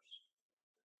matters.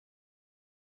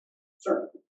 Sir?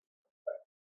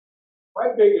 My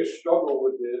biggest struggle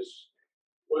with this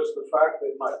was the fact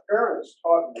that my parents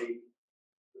taught me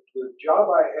that the job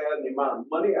I had, and the amount of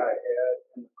money I had,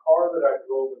 and the car that I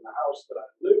drove, and the house that I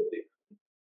lived in,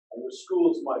 and the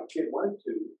schools my kid went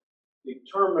to,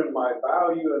 determined my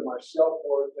value and my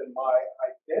self-worth and my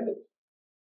identity.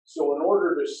 So in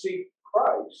order to seek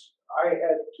Christ, I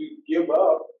had to give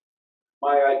up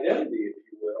my identity, if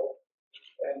you will,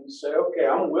 and say, okay,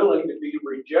 I'm willing to be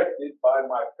rejected by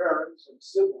my parents and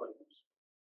siblings.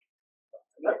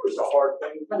 And that was a hard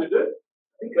thing to do.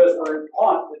 Because we're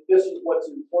taught that this is what's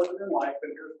important in life,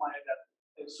 and here's my identity.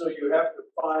 And so you have to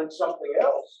find something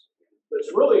else that's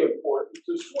really important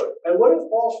to switch. And what does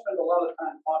Paul spend a lot of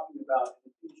time talking about in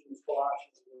Ephesians,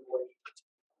 Colossians, and Galatians?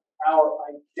 Our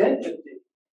identity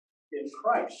in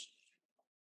Christ,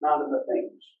 not in the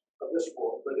things of this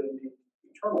world, but in the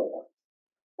eternal one.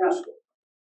 Ask it.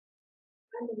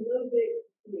 I'm a little bit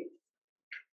confused.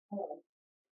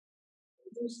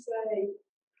 You say,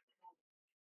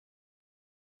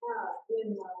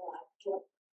 in my life, what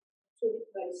took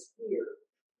place here,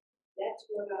 that's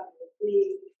what I will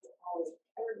be for all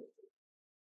eternity.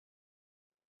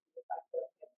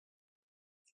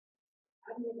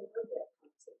 I've never heard that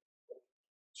concept before.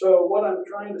 So what I'm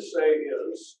trying to say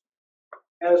is,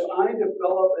 as I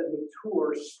develop and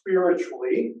mature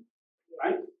spiritually,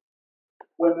 right?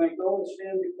 When I go and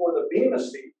stand before the Bema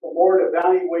seat, the Lord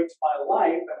evaluates my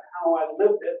life and how I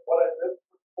lived it, what I lived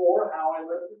before, how I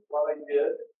lived it, what I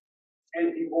did,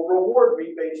 and He will reward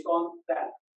me based on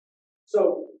that.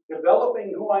 So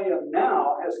developing who I am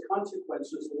now has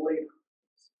consequences later.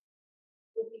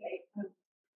 Okay,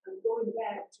 I'm going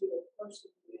back to a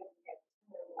person who hasn't had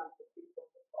like the people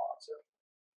on the cross.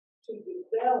 To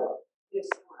develop this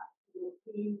life, will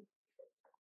he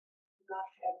not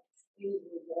have any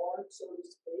reward, so to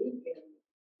speak, and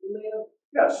live?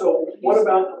 Yeah, so what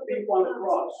about the people on the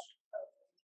cross?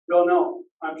 Don't know.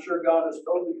 I'm sure God is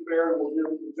totally fair and will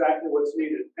do exactly what's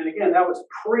needed. And again, that was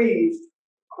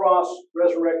pre-cross,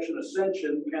 resurrection,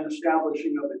 ascension, and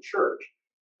establishing of the church.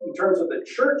 In terms of the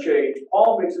church age,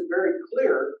 Paul makes it very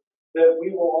clear that we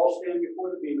will all stand before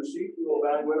the Bema seat. He will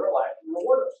evaluate our life and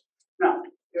reward us. Now,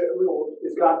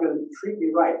 is God going to treat me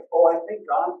right? Oh, I think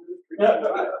God is going to treat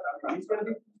me right. I mean, He's going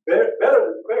to be better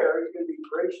than fair. He's going to be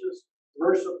gracious,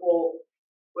 merciful,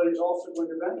 but He's also going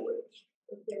to evaluate us.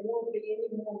 But there won't be any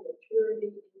more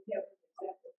maturity in heaven.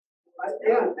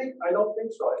 I don't think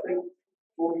so. I think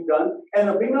we'll be done. And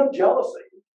there'll be no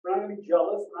jealousy. We're not going to be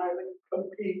jealous. We're not going to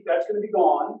compete. That's going to be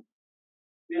gone.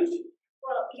 Yes.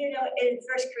 Well, in 1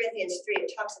 Corinthians 3,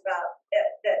 it talks about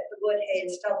that the wood, hay, and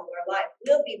stubble of our life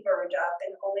will be burned up,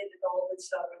 and only the gold and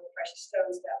silver and the precious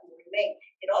stones that will remain.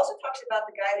 It also talks about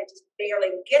the guy that just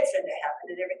barely gets into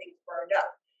heaven and everything's burned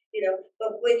up.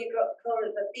 But when you go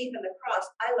to the thief on the cross,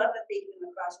 I love the thief on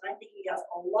the cross, and I think he has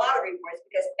a lot of rewards,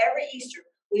 because every Easter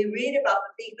we read about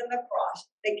the thief on the cross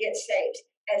that gets saved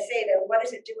and say that what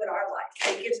does it do in our life?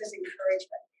 It gives us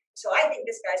encouragement. So I think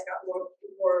this guy's got more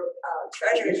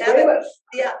treasure in heaven. Famous.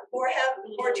 Yeah, more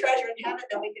treasure in heaven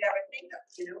than we could ever think of.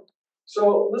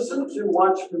 So listen to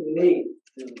Watchman Nee.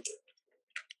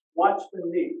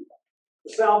 Watchman Nee.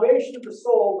 The salvation of the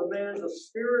soul demands a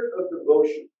spirit of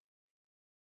devotion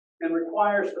and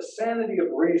requires the sanity of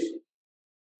reason.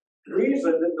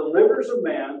 Reason that delivers a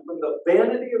man from the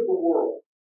vanity of the world,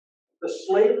 the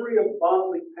slavery of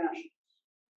bodily passions,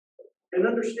 and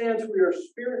understands we are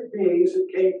spirit beings that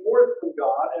came forth from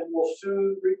God and will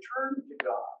soon return to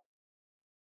God.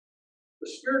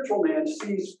 The spiritual man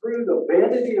sees through the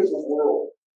vanity of the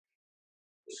world,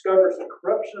 discovers the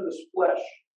corruption of his flesh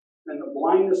and the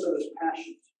blindness of his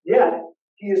passions. Yet,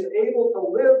 he is able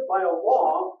to live by a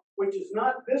law which is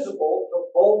not visible to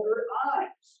vulgar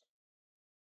eyes.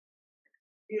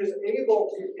 He is able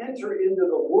to enter into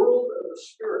the world of the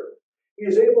Spirit. He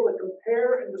is able to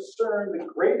compare and discern the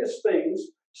greatest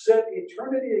things, set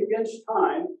eternity against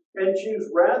time, and choose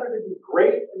rather to be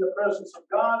great in the presence of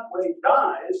God when he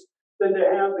dies than to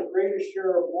have the greatest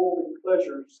share of worldly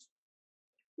pleasures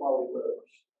while he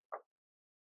lives.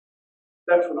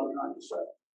 That's what I'm trying to say.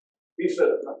 He said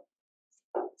it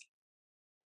right.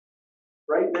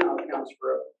 Right now it counts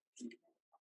forever.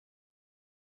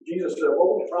 Jesus said, what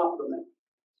will it profit a man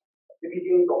if he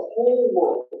gained the whole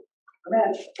world?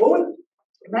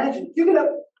 Imagine you could have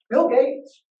Bill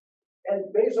Gates and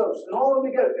Bezos and all of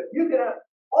them together. If you could have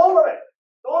all of it,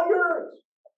 it's all yours.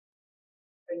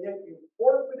 And yet you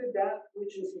forfeited that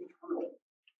which is eternal.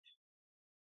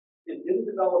 And didn't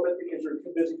develop it because you're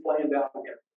too busy playing down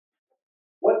here.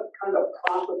 What kind of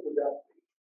profit would that be?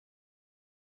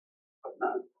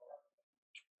 None.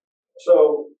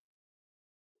 So,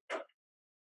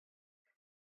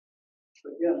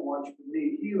 again, watch for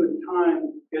me. He who in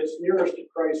time gets nearest to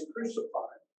Christ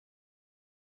crucified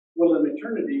will in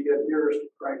eternity get nearest to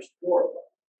Christ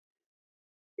glorified.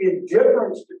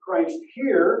 Indifference to Christ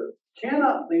here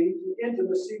cannot lead to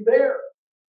intimacy there.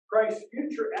 Christ's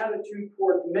future attitude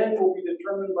toward men will be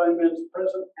determined by men's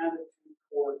present attitude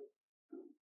toward him.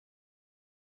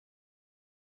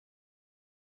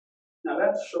 Now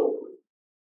that's sobering,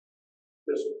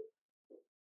 isn't it?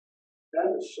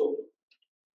 That is sobering.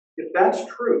 If that's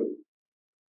true,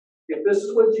 if this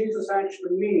is what Jesus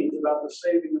actually means about the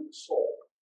saving of the soul,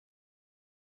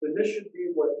 then this should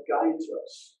be what guides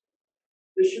us.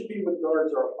 This should be what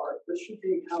guards our heart. This should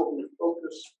be how we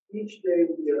focus each day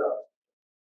we get up.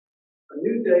 A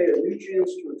new day, a new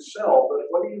chance to excel, but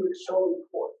what are you excelling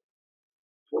for?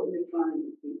 What are you trying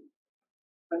to do?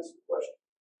 That's the question.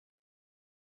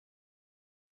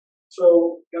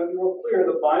 So, got to be more clear,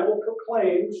 the Bible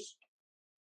proclaims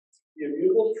The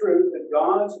immutable truth that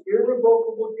God's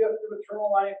irrevocable gift of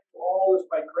eternal life to all is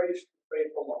by grace and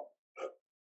faith alone.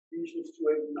 Ephesians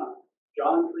 2:8-9,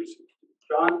 John 3:16,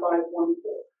 John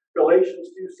 5:24, Galatians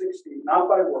 2:16, not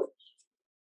by works.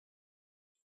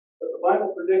 But the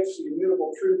Bible predicts the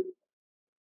immutable truth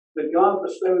that God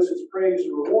bestows his praise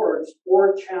and rewards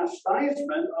or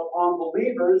chastisement upon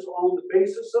believers on the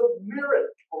basis of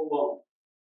merit alone.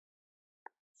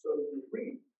 So you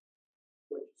reap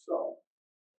what you sow.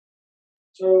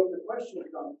 So the question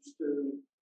comes to,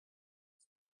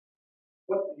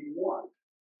 what do you want?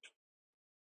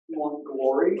 You want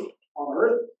glory on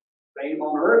earth, fame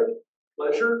on earth,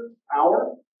 pleasure,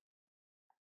 power?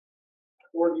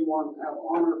 Or do you want to have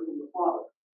honor from the Father?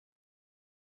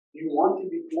 Do you want to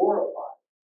be glorified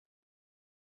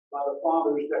by the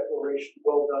Father's declaration,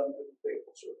 well done, good and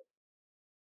faithful servant?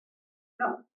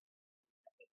 No.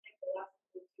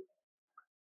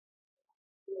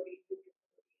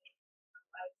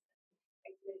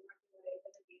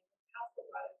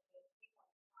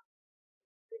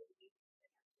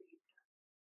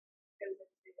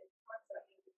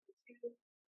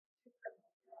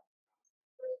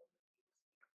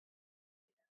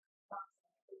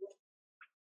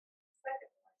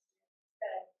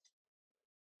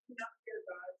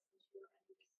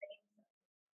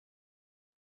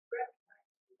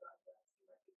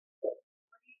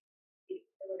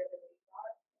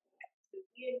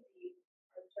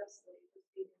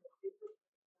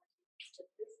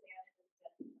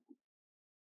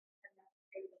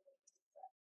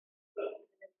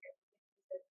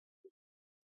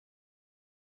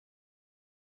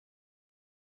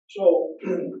 So,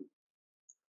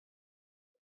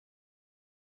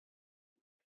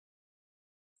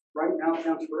 right now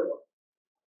counts forever.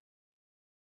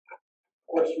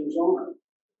 Questions on it?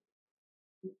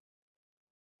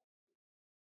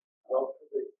 Well,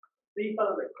 the thief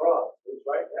on the cross was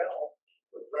right now,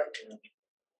 was right now.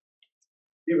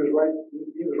 He was right.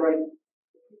 He was right.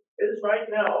 It is right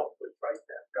now, was right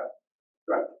now.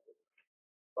 Right.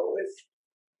 So it's,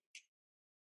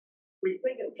 we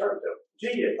think in terms of,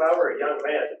 gee, if I were a young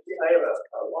man, I have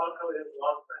a long time to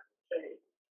change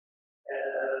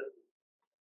and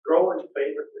grow in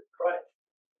favor with Christ.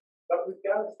 But we've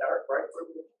got to start right where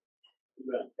we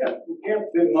are. Yeah, you can't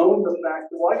bemoan the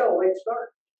fact that, well, I got a late start.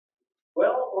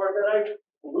 Well, or that I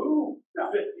blew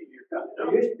 50 years. No.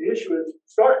 The issue is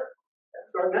start.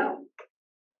 Start now.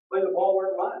 Play the ball where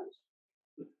it lies.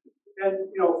 And,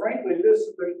 frankly, there's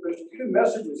two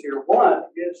messages here. One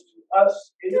is to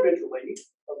us individually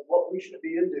of what we should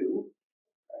be and do.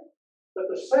 But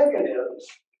the second is,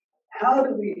 how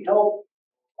do we help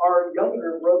our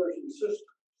younger brothers and sisters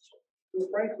who,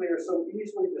 frankly, are so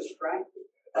easily distracted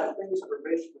by things that are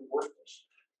basically worthless?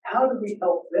 How do we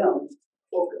help them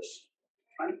focus?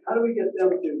 Right? How do we get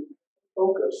them to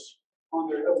focus on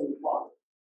their Heavenly Father?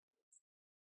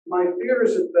 My fear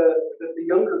is that the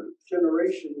younger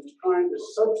generation is trying to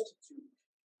substitute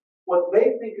what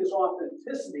they think is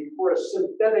authenticity for a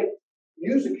synthetic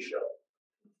music show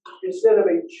instead of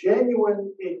a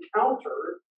genuine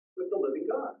encounter with the living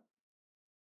God.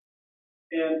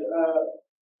 And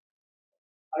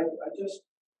I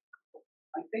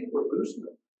think we're losing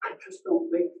it. I just don't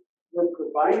think we're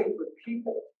providing for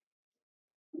people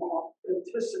an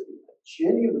authenticity, a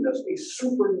genuineness, a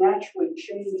supernaturally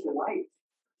changed life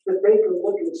that they can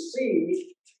look and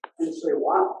see and say,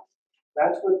 wow,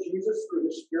 that's what Jesus through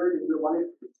his Spirit in your life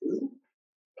could do?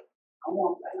 I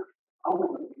want that. I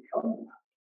want to become that.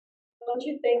 Don't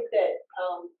you think that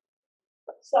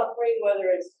suffering, whether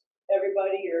it's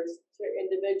everybody or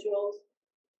individuals,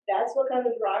 that's what kind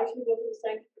of drives people to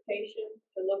sanctification,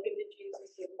 to look into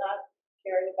Jesus and not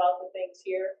caring about the things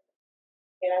here?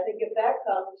 And I think if that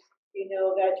comes,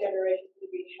 that generation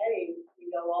could be, hey,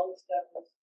 all this stuff is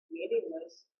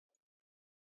meaningless.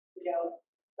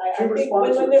 I think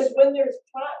when there's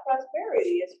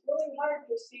prosperity, it's really hard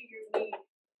to see your need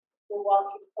for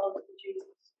walking close to Jesus.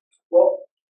 Well,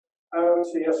 I would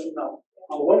say yes and no.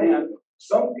 On the one hand,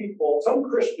 some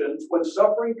Christians, when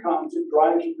suffering comes, it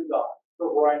drives them to God for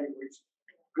a variety of reasons.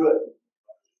 Good.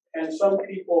 And some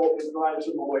people, it drives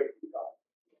them away from God.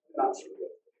 Not so good.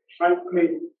 Right? I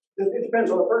mean, it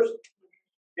depends on the person.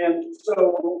 And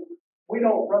so we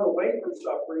don't run away from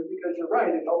suffering because you're right,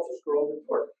 it helps us grow in the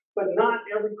Lord. But not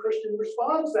every Christian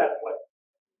responds that way.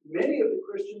 Many of the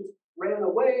Christians ran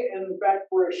away and, in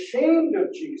fact, were ashamed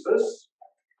of Jesus.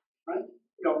 Right?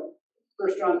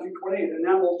 1 John 2:28, and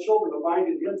now, little children, abide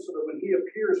in him so that when he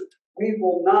appears, we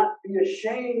will not be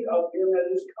ashamed of him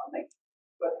that is coming,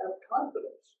 but have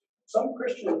confidence. Some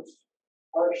Christians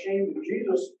are ashamed of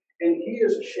Jesus and he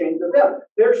is ashamed of them.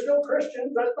 They're still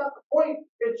Christians. That's not the point.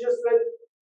 It's just that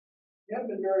you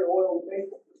haven't been very loyal and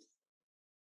faithful.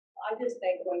 I just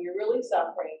think when you're really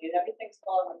suffering and everything's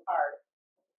falling apart,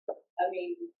 I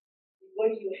mean,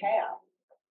 what do you have?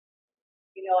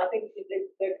 You know, I think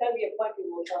there can be a point where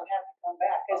we'll have to come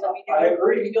back. Because, I mean, I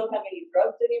agree. You don't have any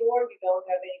drugs anymore. You don't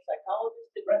have any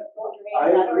psychologists to hold your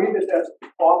I hand. agree that that's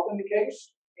often the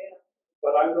case. Yeah.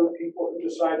 But I know people who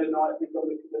decided, no, I think I'm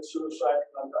going to commit suicide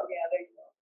because I'm done. Yeah, there you go.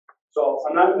 So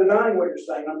I'm not denying what you're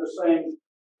saying. I'm just saying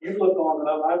you've lived long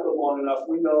enough. I've lived long enough.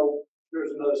 We know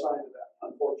there's another side to that,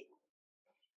 unfortunately.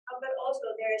 But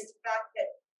also there is the fact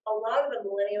that a lot of the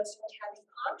millennials don't have any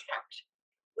contact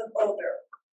with older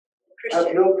Christians.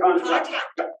 Have no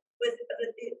contact. With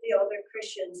the older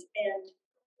Christians, and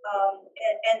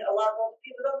a lot of older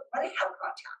people don't want to have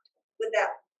contact with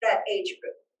that age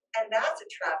group, and that's a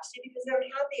travesty because they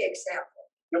don't have the example.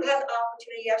 I had an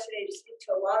opportunity yesterday to speak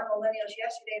to a lot of millennials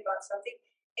yesterday about something,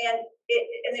 and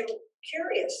they were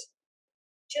curious,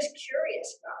 just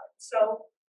curious about it.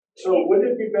 So would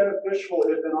it be beneficial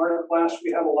if in our class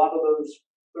we have a lot of those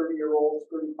 30-year-olds,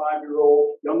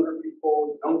 35-year-olds, younger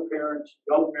people, young parents,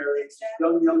 young marrieds,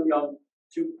 young,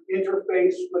 to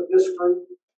interface with this group,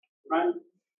 right?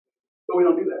 But we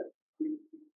don't do that.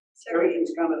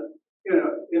 Everything's kind of,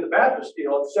 in the Baptist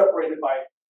deal, it's separated by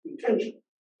intention,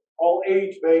 all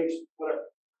age-based,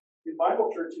 whatever. In Bible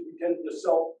churches, we tend to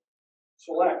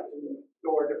self-select and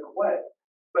go our different way.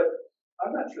 But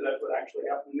I'm not sure that's what actually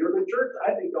happened in the early church.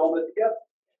 I think they all met together.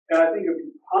 And I think it would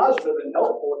be positive and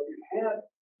helpful if you had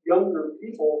younger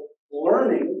people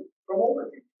learning from older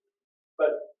people. But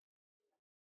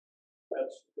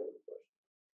that's a different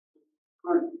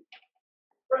question.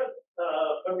 Fred,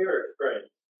 from your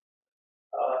experience,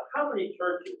 how many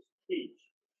churches teach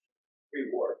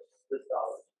rewards, this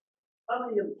knowledge? How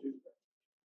many of them do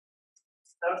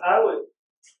that? I would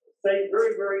say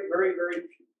very, very, very, very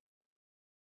few.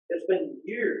 It's been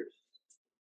years,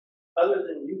 other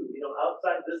than you,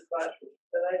 outside this classroom,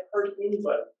 that I've heard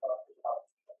anybody talk about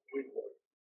rewards.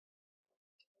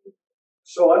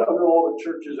 So I don't know all the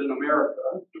churches in America.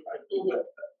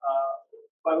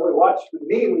 By the way, Watchman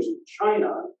Nee was in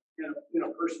China in a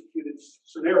persecuted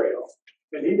scenario,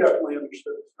 and he definitely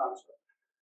understood this concept.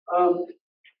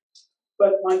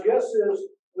 But my guess is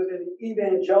within the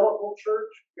evangelical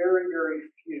church, very, very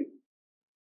few.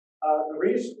 The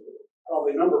reason,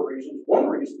 probably a number of reasons. One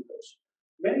reason is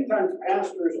many times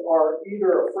pastors are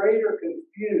either afraid or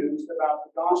confused about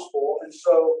the gospel, and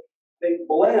so they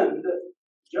blend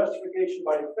justification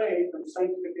by faith and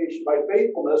sanctification by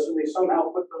faithfulness, and they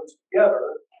somehow put those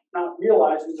together, not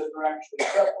realizing that they're actually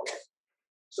separate.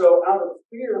 So out of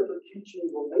fear for teaching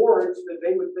rewards, that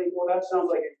they would think, well, that sounds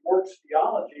like it works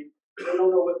theology. They don't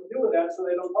know what to do with that, so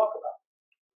they don't talk about it.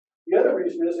 The other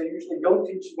reason is they usually don't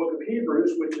teach the book of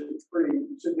Hebrews, which is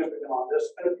pretty significant on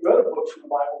this, and a few other books in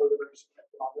the Bible that are very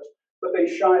significant on this, but they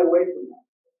shy away from that.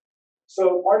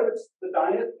 So part of it's the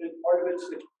diet, and part of it's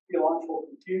the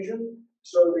theological confusion.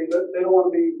 So they don't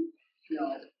want to be,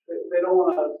 they don't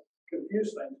want to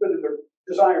confuse things, but in their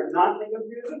desire not to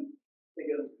confuse them, they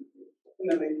get them confused. And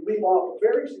then they leave off a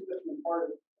very significant part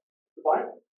of the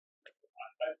Bible.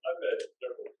 I've had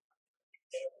several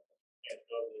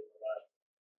anecdotally in the last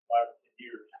 5 or 10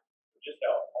 years, just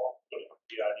how off-putting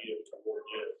the idea of the Lord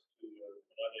is to the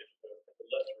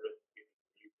lesser educated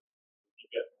people. You've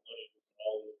got millennials and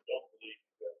all those don't believe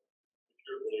that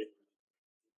mature believers,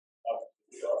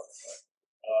 obviously we are.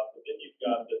 But then you've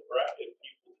got the bracket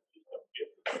people that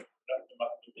just don't get it.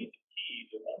 To me, the key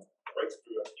to one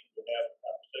breakthrough, I think we had a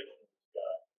conversation with this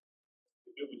guy.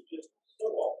 It was just so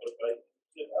off the base.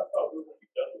 I thought we were going to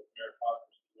be done with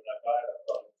meritocracy. When I died, I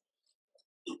thought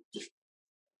the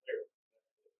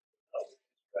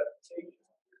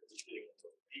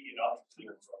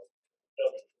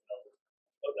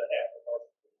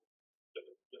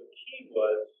key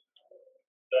was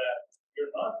that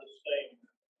you're not the same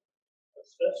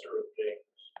assessor of things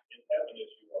in heaven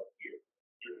as you are here.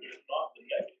 There's not the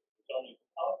negative, it's only the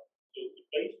positive. So the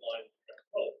baseline is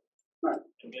tranquility. Right.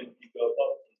 And then you go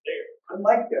up from there. I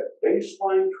like that.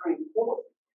 Baseline tranquility.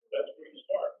 That's where you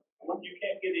start. You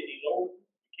can't get any lower,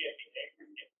 you can't be angry,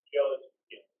 you can't be jealous,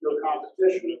 No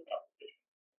competition. No competition.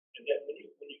 And then when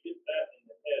you get that in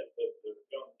the head of the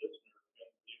young listener,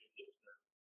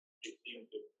 it seems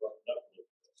to run up with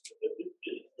it.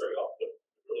 It's very often, it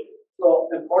really is. Well,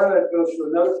 and part of that goes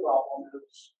to another problem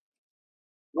is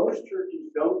most churches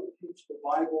don't teach the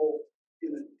Bible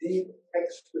in a deep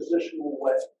expositional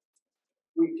way.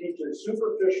 We teach a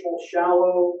superficial,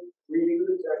 shallow reading of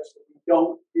the text that we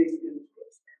don't dig into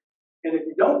it. And if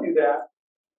you don't do that,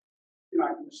 you're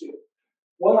not going to see it.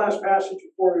 One last passage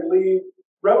before we leave.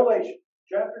 Revelation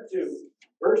chapter 2,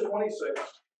 verse 26.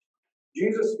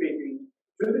 Jesus speaking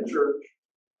to the church.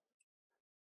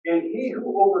 And he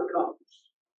who overcomes,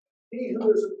 he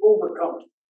who is an overcomer,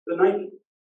 the 19th,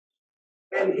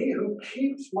 and he who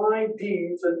keeps my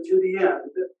deeds unto the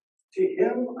end, to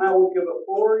him I will give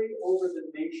authority over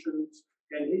the nations,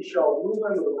 and he shall rule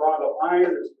them with a rod of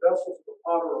iron, as vessels of the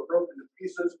potter are broken to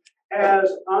pieces,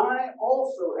 as I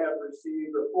also have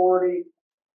received authority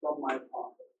from my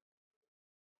Father.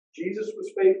 Jesus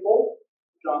was faithful.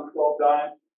 John 12 died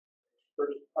for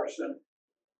our sin.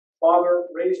 Father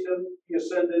raised him. He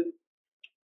ascended.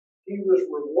 He was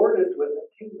rewarded with a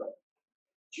kingdom.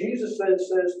 Jesus then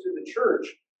says to the church,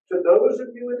 to those of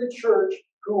you in the church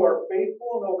who are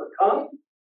faithful and overcome,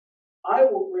 I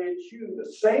will grant you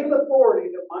the same authority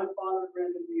that my Father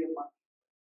granted me in my kingdom.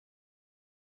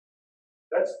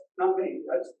 That's not me.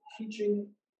 That's teaching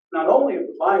not only of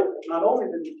the Bible, not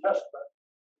only the New Testament,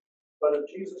 but of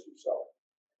Jesus himself.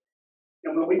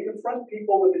 And when we confront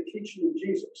people with the teaching of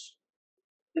Jesus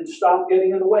and stop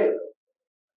getting in the way of it,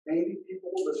 maybe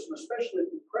people will listen, especially if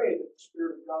we pray that the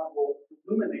Spirit of God will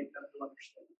illuminate them to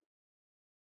understand.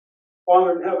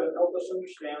 Father in heaven, help us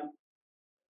understand.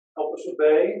 Help us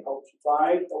obey. Help us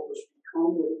abide. Help us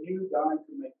become what you died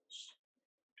to make us.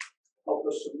 Help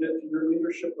us submit to your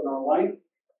leadership in our life.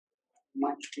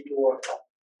 Might be glorified.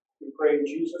 We pray in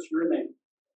Jesus' your name.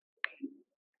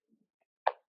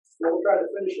 We'll try to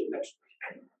finish it next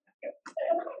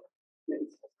week.